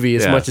that movie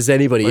as much as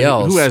anybody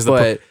else.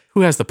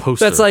 Who has the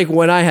poster? That's like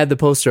when I had the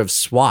poster of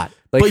SWAT.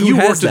 Like, but you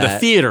worked in the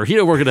theater. He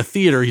didn't work in a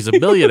theater. He's a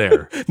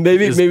millionaire.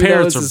 maybe his that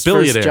parents was his are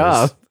billionaires. first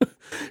job.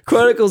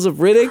 Chronicles of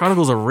Riddick.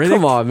 Chronicles of Riddick.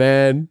 Come on,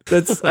 man.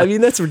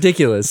 That's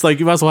ridiculous. It's like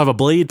you might as well have a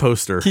Blade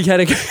poster. He had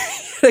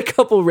a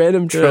couple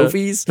random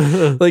trophies.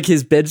 Like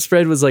his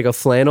bedspread was like a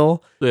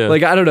flannel. Yeah.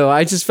 Like I don't know.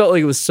 I just felt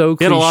like it was so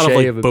cliche. He had a lot of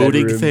like a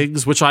boating bedroom.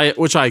 things, which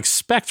I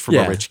expect from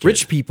a rich kid.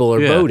 Rich people are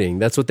boating.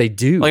 That's what they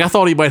do. Like I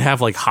thought he might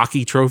have like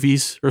hockey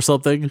trophies or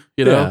something,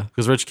 you know?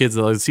 Because rich kids,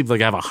 it seems like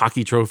have a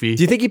hockey trophy.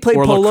 Do you think he played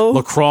or polo?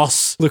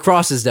 Lacrosse.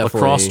 Lacrosse is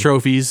definitely Lacrosse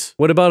trophies.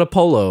 What about a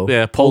polo?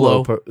 Yeah,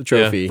 polo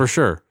trophy yeah, for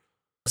sure.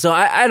 So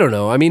I don't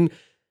know. I mean,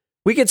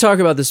 we could talk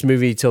about this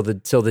movie till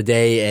the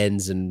day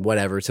ends and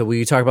whatever. Till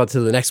we talk about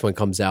till the next one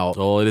comes out.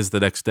 Well, it is the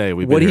next day.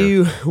 What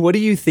do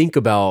you think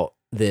about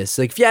this?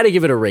 Like, if you had to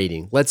give it a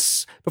rating,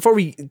 before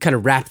we kind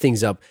of wrap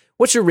things up,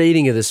 what's your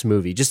rating of this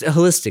movie, just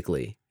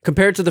holistically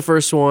compared to the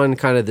first one?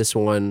 Kind of this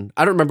one.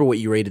 I don't remember what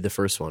you rated the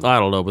first one. I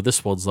don't know, but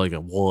this one's like a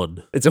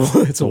 1. It's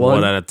a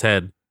 1 out of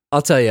 10.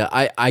 I'll tell you.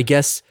 I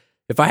guess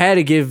if I had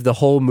to give the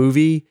whole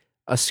movie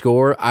a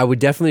score, I would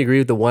definitely agree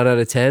with the 1 out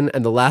of 10.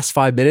 And the last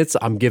 5 minutes,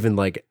 I'm giving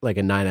like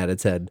a 9 out of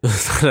 10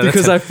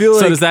 because I feel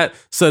like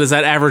so does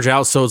that average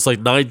out? So it's like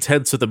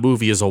 9/10 of the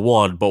movie is a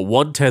 1, but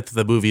 1/10 of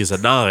the movie is a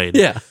 9.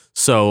 Yeah.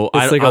 So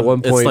it's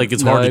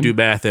it's hard to do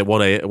math at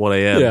 1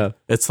 a.m. Yeah.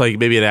 It's like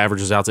maybe it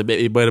averages out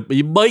to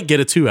you might get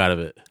a 2 out of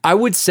it. I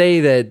would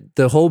say that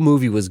the whole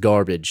movie was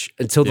garbage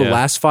until the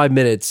last 5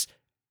 minutes,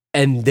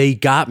 and they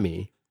got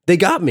me.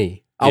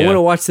 I want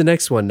to watch the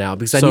next one now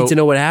because I need to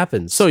know what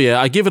happens. So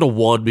yeah, I give it a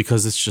 1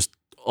 because it's just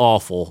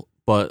awful,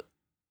 but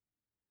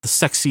the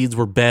sex scenes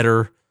were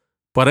better.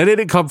 But I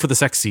didn't come for the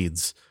sex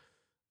scenes.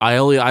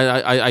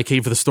 I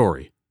came for the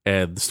story,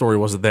 and the story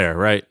wasn't there,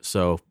 right?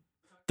 So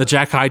the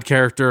Jack Hyde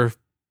character,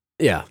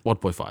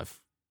 1.5.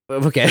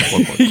 Okay,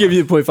 give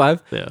you the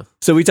 0.5. Yeah.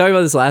 So we talked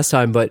about this last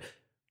time, but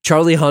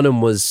Charlie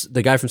Hunnam was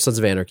the guy from Sons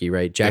of Anarchy,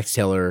 right? Jax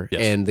Taylor,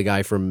 and the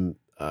guy from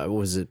what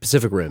was it,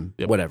 Pacific Rim,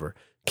 whatever,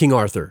 King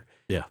Arthur.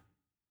 Yeah.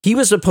 He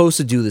was supposed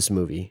to do this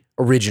movie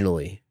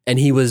originally, and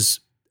he was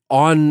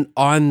on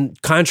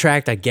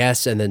contract, I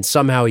guess, and then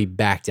somehow he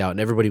backed out, and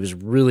everybody was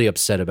really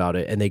upset about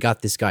it. And they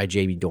got this guy,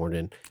 Jamie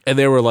Dornan, and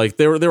they were like,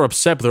 they were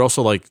upset, but they're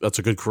also like, that's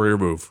a good career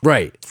move,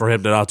 right, for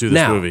him to not do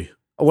this movie.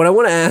 What I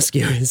want to ask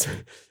you is,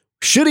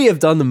 should he have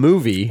done the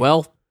movie?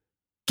 Well,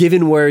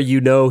 given where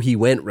he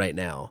went right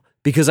now,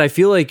 because I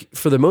feel like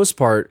for the most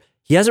part,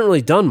 he hasn't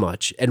really done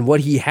much, and what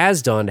he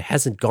has done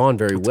hasn't gone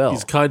very well.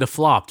 He's kind of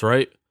flopped,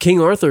 right? King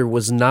Arthur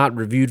was not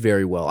reviewed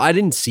very well. I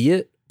didn't see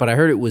it, but I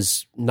heard it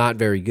was not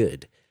very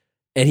good.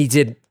 And he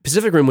did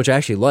Pacific Rim, which I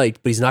actually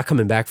liked, but he's not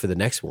coming back for the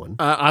next one.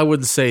 I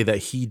wouldn't say that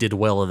he did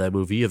well in that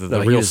movie either.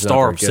 The real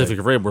star of Pacific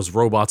Rim was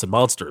robots and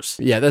monsters.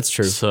 Yeah, that's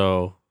true.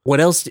 So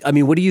what else? I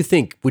mean, what do you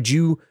think? Would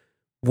you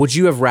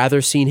have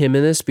rather seen him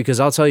in this? Because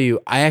I'll tell you,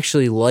 I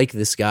actually like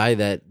this guy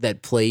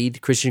that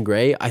played Christian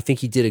Grey. I think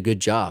he did a good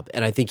job,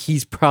 and I think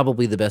he's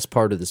probably the best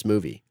part of this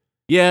movie.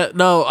 Yeah,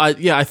 no, I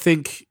don't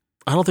think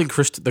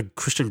the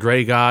Christian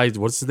Grey guy,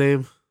 what's his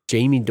name?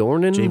 Jamie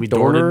Dornan? Jamie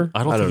Dornan.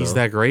 I don't think he's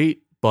that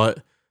great,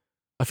 but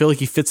I feel like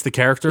he fits the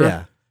character.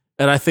 Yeah.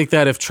 And I think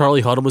that if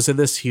Charlie Hunnam was in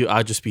this,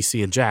 I'd just be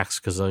seeing Jax,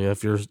 because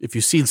if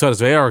you've seen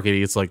Sons of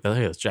Anarchy, it's like,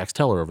 hey, that's Jax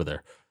Teller over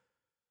there.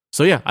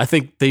 So yeah, I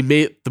think the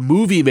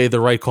movie made the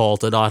right call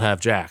to not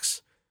have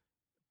Jax.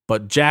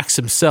 But Jax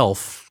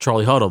himself,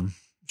 Charlie Hunnam,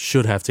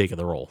 should have taken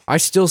the role. I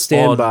still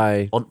stand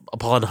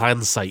upon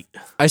hindsight.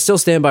 I still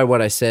stand by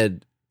what I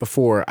said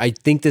before. I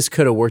think this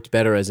could have worked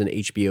better as an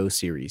HBO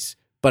series,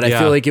 but I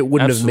feel like it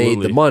wouldn't have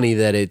made the money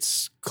that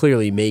it's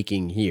clearly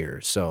making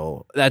here.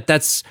 So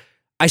that's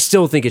I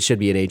still think it should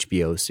be an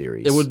HBO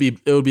series. It would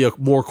be a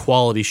more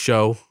quality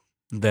show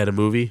than a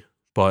movie,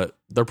 but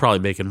they're probably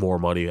making more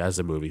money as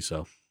a movie.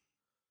 So,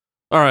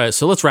 all right,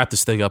 so let's wrap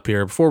this thing up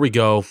here. Before we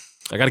go,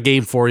 I got a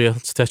game for you.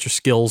 Let's test your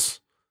skills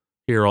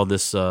here on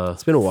this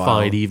it's been a while.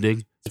 Fine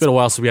evening. It's been a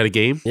while since we had a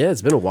game. Yeah,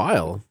 it's been a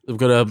while. We've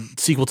got a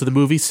sequel to the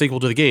movie, sequel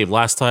to the game.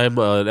 Last time,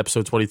 in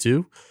episode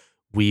 22,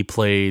 we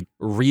played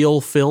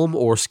real film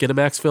or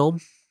Skinamax film.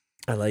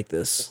 I like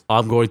this.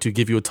 I'm going to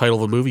give you a title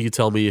of a movie. You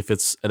tell me if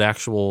it's an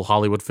actual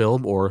Hollywood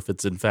film or if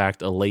it's, in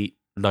fact, a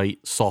late-night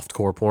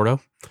softcore porno.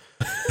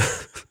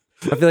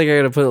 I feel like I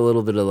got to put a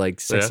little bit of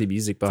like sexy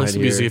music behind Play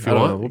some here. music if you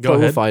want.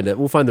 We'll find it.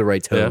 We'll find the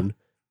right tone. Yeah.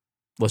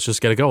 Let's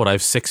just get it going. I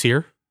have 6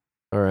 here.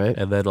 All right.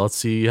 And then let's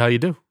see how you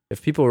do.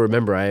 If people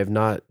remember, I have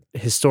not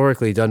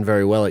historically done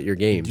very well at your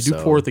games. You do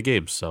poor at the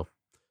games, so.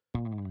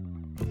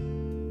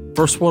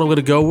 First one I'm going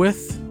to go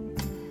with,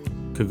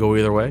 could go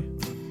either way,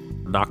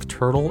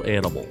 Nocturnal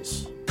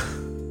Animals.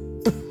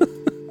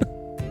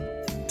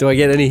 Do I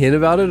get any hint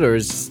about it, or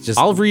is it just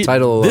I'll read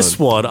title alone? This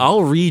one,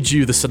 I'll read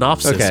you the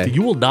synopsis. Okay.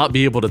 You will not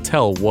be able to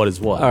tell what is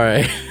what. All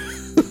right.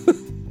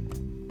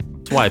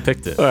 That's why I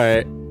picked it. All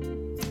right.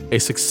 A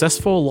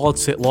successful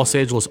Los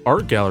Angeles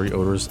art gallery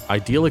owner's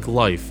idyllic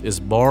life is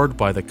marred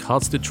by the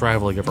constant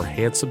traveling of her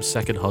handsome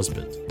second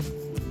husband.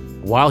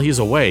 While he is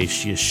away,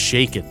 she is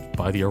shaken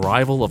by the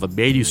arrival of a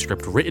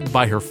manuscript written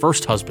by her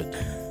first husband,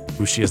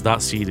 who she has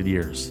not seen in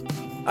years.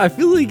 I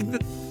feel like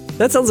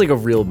that sounds like a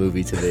real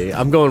movie to me.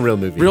 I'm going real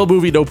movie. Real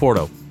movie, no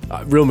porno.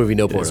 Real movie,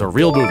 no porno. It's a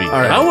real movie. All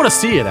right. I want to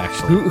see it,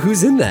 actually.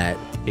 Who's in that?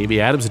 Amy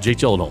Adams and Jake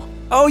Gyllenhaal.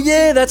 Oh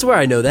yeah, that's where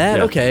I know that.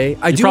 Yeah. Okay,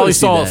 I You do probably wanna see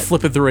saw it that.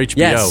 flipping through HBO.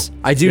 Yes,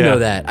 I do know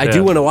that. I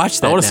do want to watch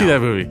that. I want to see now. that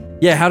movie.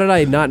 Yeah, how did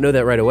I not know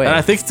that right away? And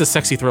I think it's a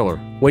sexy thriller.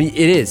 When it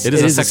is It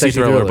is a sexy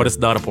thriller, but it's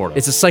not a porno.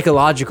 It's a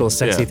psychological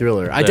sexy Yeah.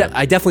 thriller. I Yeah.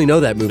 definitely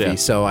know that movie, Yeah.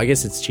 so I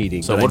guess it's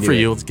cheating. So but I one knew for it.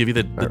 you. Let's give you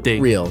the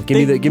ding. Real. Give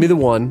me the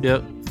one.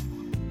 Yep.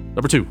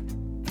 Number 2.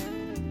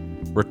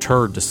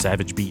 Return to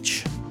Savage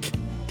Beach.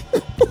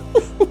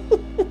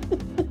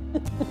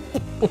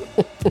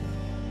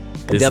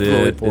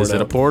 Definitely porno. Is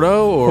it a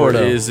porno or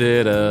Porno. is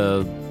it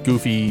a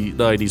goofy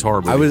 90s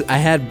horror movie?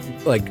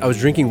 I was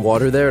drinking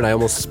water there and I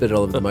almost spit it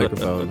all over the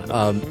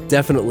microphone.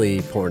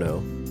 Definitely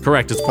porno.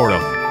 Correct, it's porno.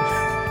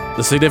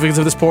 The significance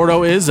of this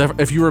porno is,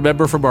 if you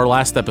remember from our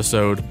last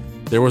episode,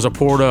 there was a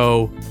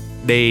porno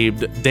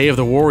named Day of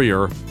the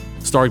Warrior,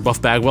 starring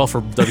Buff Bagwell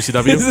from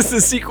WCW. Is this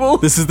the sequel?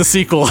 This is the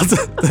sequel,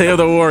 Day of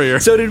the Warrior.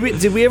 So did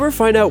we ever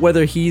find out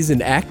whether he's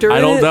an actor? I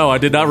in don't it? know. I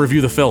did not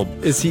review the film.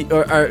 Is he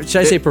or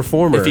should I say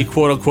performer? If he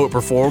quote unquote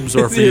performs,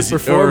 or Is if he a he's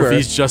performer? or if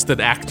he's just an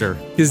actor.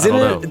 Because I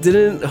don't know.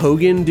 didn't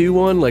Hogan do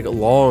one like a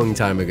long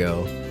time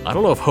ago? I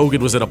don't know if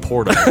Hogan was in a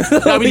porno.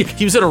 I mean,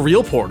 he was in a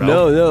real porno.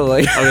 No,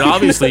 like I mean,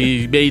 obviously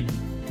he made.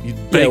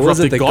 yeah, it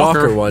wasn't the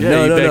Gawker one.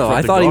 Yeah, he no. I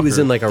bankrupted thought he was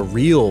Gawker. in like a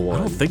real one. I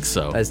don't think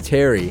so. As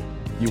Terry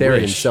You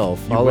Terry wish. himself.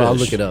 You I'll wish.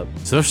 look it up.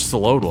 Sylvester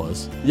Stallone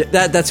was. Yeah,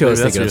 that's who I was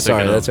Maybe that's thinking who of.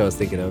 Sorry, you're that's what I was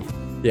thinking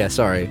of. Yeah,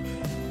 sorry.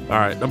 All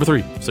right, number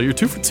 3. So you're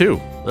 2 for 2.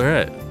 All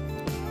right.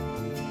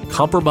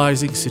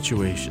 Compromising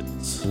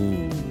situations.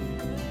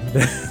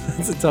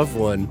 That's a tough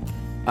one.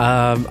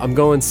 I'm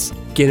going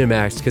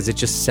Skinamax because it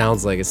just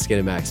sounds like a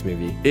Skinamax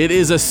movie. It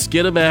is a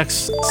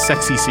Skinamax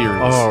sexy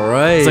series. All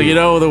right. So you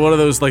know the one of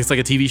those like it's like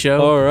a TV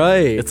show. All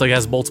right. It's like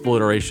has multiple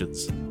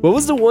iterations. What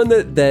was the one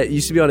that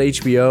used to be on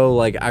HBO?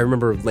 Like I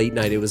remember late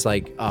night. It was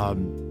like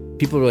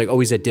people were like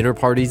always at dinner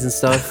parties and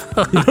stuff.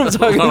 You know what I'm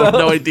talking I about? have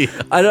no idea.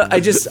 I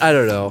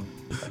don't know.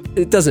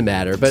 It doesn't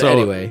matter. But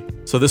anyway,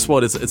 So this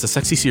one it's a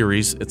sexy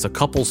series. It's a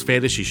couples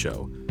fantasy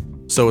show.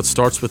 So it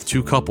starts with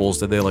 2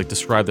 couples and they like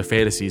describe their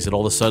fantasies, and all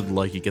of a sudden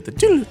like you get the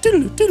diddle,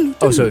 diddle, diddle,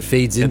 oh, so it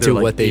fades and into they're,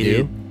 like, what they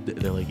do.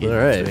 They're like All in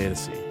right.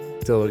 fantasy.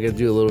 So we're gonna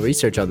do a little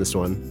research on this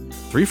one.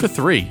 3 for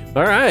 3.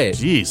 All right.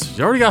 Jeez,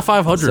 you already got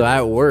 500. So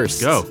at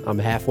worst, Go. I'm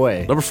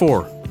halfway. Number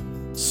 4,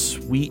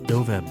 Sweet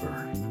November.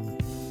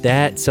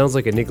 That sounds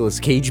like a Nicolas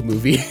Cage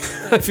movie.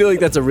 I feel like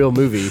that's a real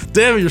movie.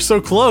 Damn, you're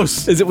so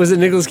close. Was it a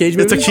Nicolas Cage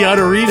movie? It's a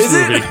Keanu Reeves Is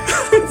it?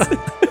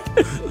 movie.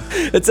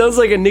 It sounds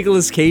like a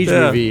Nicolas Cage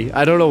Yeah. movie.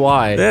 I don't know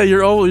why. Yeah,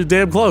 you're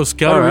damn close.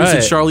 Keanu All Reeves and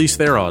right. Charlize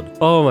Theron.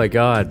 Oh my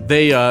god.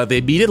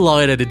 They meet in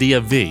line at a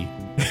DMV,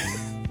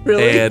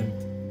 Really? and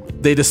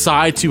they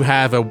decide to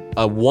have a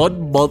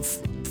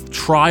 1-month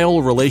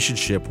trial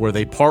relationship where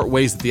they part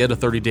ways at the end of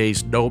 30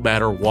 days, no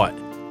matter what.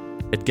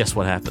 And guess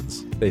what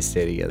happens? They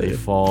stay together. They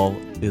fall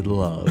in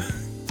love.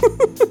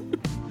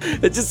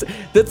 That's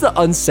the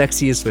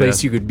unsexiest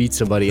place Yeah. you could meet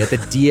somebody, at the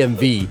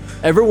DMV.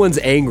 Everyone's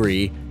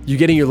angry. You're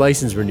getting your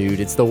license renewed.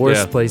 It's the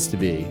worst Yeah. place to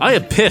be. I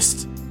am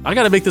pissed. I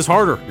got to make this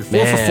harder. You're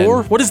 4 Man. for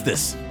 4. What is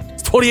this?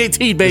 It's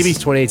 2018, baby. This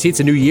is 2018. It's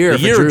a new year The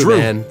for year Drew, of Drew.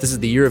 man. This is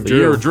the year of The Drew.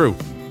 year of Drew.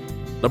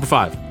 Number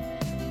 5,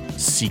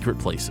 Secret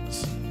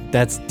Places.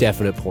 That's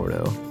definite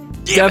porno.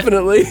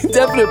 Definitely.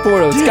 Definite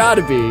porno. It's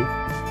gotta be.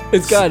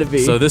 It's gotta be.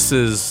 So this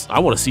is. I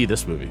want to see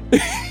this movie.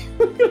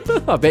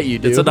 I bet you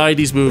do. It's a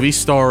 90s movie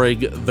starring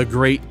the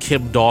great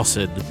Kim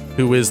Dawson,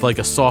 who is like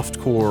a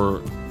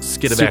softcore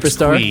Skinamax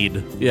Superstar?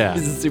 queen. Yeah.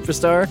 Is it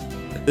Superstar?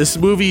 This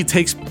movie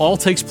takes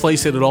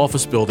place in an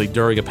office building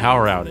during a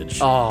power outage.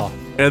 Oh.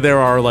 And there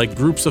are like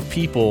groups of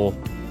people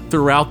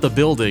throughout the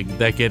building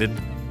that get in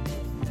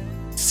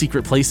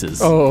secret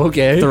places Oh,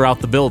 okay. throughout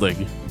the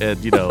building and,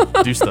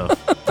 do stuff.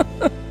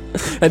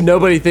 And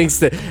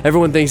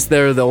everyone thinks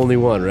they're the only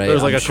one, right?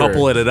 There's like I'm a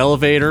couple sure. in an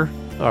elevator.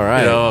 All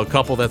right. A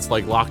couple that's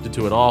like locked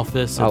into an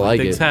office. And I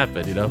like things it.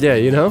 happen, Yeah,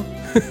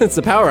 it's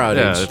the power outage.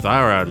 Yeah, it's a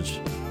power outage.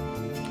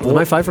 Am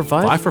I 5 for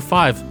 5? 5 for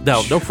 5.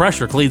 No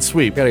pressure. Clean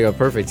sweep. Gotta go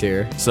perfect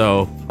here.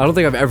 So, I don't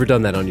think I've ever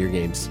done that on your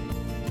games.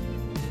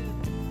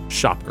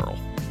 Shop Girl.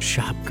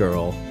 Shop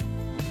Girl.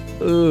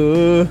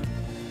 I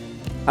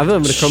think I'm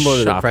gonna crumble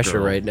under the Shop Pressure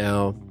Girl. right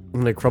now.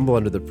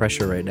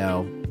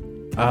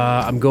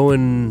 I'm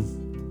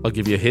going. I'll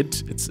give you a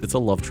hint. It's a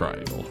love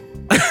triangle.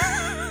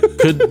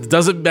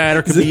 Doesn't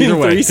matter. Could Is be it either a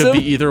way. threesome? Could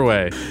be either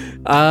way.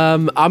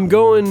 I'm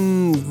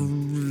going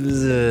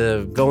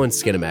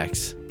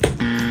Skinamax.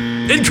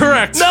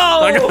 Incorrect. No!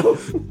 I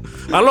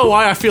don't know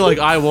why I feel like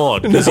I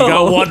won because you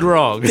got one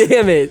wrong.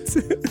 Damn it!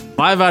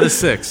 5 out of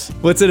 6.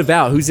 What's it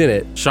about? Who's in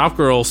it? Shop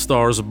Girl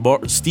stars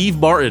Steve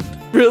Martin,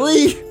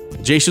 Really?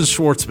 Jason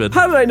Schwartzman,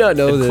 How did I not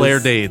know and this? Claire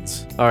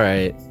Danes. All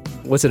right.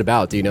 What's it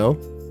about? Do you know?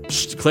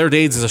 Claire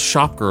Danes is a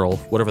shop girl,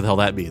 whatever the hell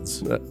that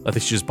means. I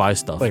think she just buys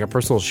stuff. Like a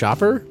personal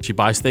shopper? She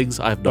buys things.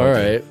 I have no All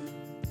idea. right.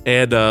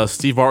 And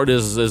Steve Martin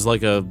is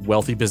like a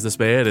wealthy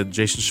businessman, and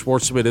Jason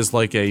Schwartzman is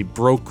like a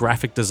broke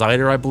graphic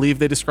designer, I believe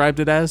they described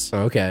it as.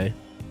 Okay.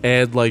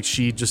 And like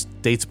she just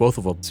dates both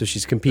of them. So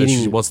she's And competing.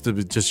 she wants to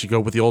just she go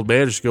with the old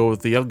man or she go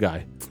with the young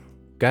guy.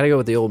 Gotta go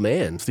with the old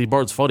man. Steve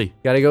Martin's funny.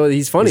 Gotta go.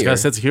 He's funny. He's got a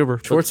sense of humor.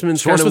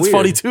 Schwartzman's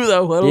funny too,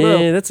 though. I don't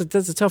know. That's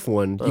a tough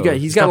one.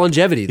 He's got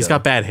longevity. He's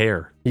got bad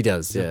hair. He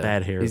does. He's got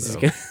bad hair.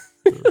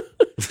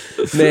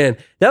 Man,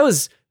 that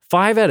was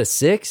 5 out of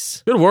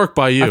 6. Good work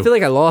by you. I feel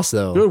like I lost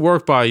though. Good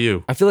work by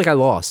you. I feel like I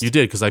lost. You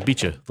did because I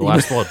beat you the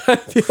last one. I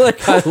feel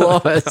like I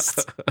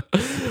lost.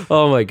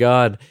 Oh my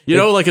god! You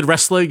know, like in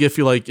wrestling, if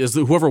you like,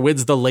 whoever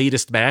wins the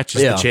latest match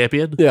is the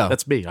champion. Yeah,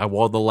 that's me. I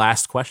won the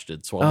last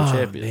question, so I'm the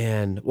champion.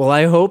 Man, well,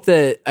 I hope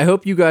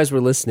you guys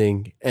were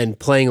listening and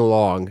playing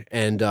along.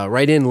 And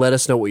write in, let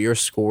us know what your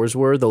scores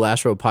were. The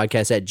Last Row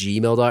Podcast at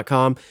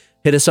gmail.com.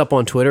 Hit us up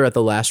on Twitter at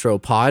The Last Row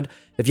Pod.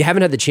 If you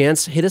haven't had the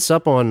chance, hit us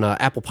up on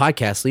Apple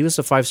Podcasts. Leave us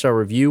a 5-star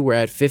review. We're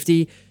at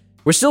 50.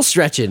 We're still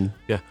stretching.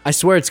 Yeah, I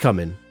swear it's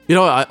coming. You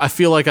know, I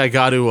feel like I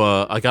got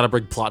to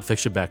bring Plot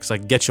Fiction back because I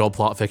can get you all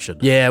Plot Fiction.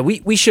 Yeah,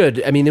 we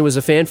should. I mean, it was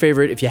a fan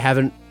favorite. If you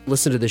haven't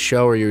listened to the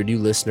show or you're a new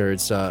listener,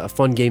 it's a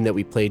fun game that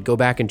we played. Go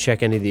back and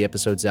check any of the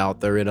episodes out.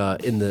 They're in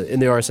the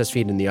RSS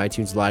feed in the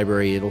iTunes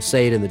library. It'll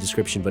say it in the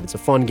description, but it's a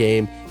fun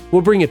game.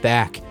 We'll bring it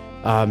back.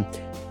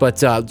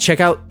 But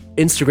check out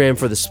Instagram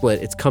for The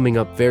Split. It's coming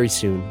up very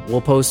soon. We'll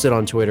post it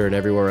on Twitter and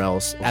everywhere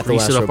else at The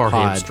Last Row Pod.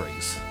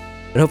 Hamstrings.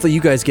 And hopefully you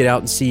guys get out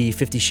and see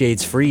 50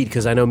 Shades Freed,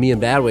 because I know me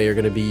and Badway are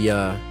going to be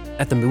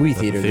at the movie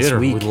theater this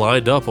week. We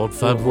lined up on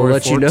February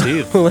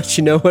 14th. We'll let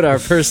you know what our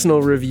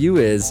personal review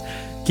is.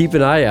 Keep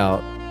an eye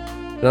out.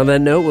 And on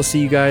that note, we'll see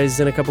you guys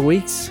in a couple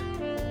weeks.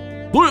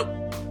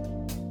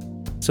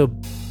 So,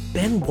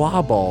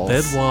 Benoit balls.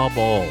 Benoit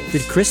balls.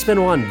 Did Chris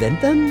Benoit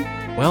invent them?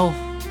 Well,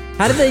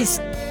 how does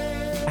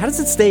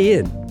it stay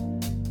in?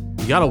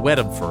 You gotta wet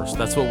them first.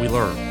 That's what we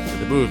learned in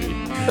the movie.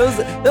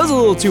 That was a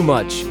little too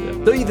much. Yeah.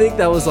 Don't you think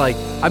that was like...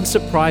 I'm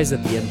surprised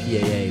that the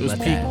MPAA It was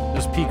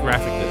peak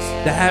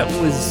graphicness. That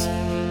was...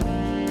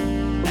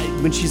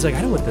 When she's like,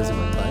 I don't want those in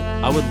my butt.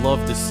 I would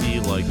love to see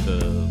like the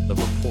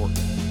report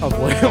of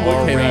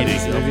what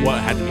rating of what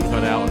had to be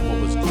cut out and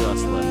what was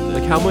just left in.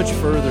 Like how much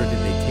further did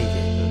they take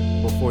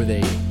it before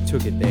they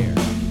took it there?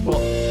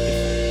 Well,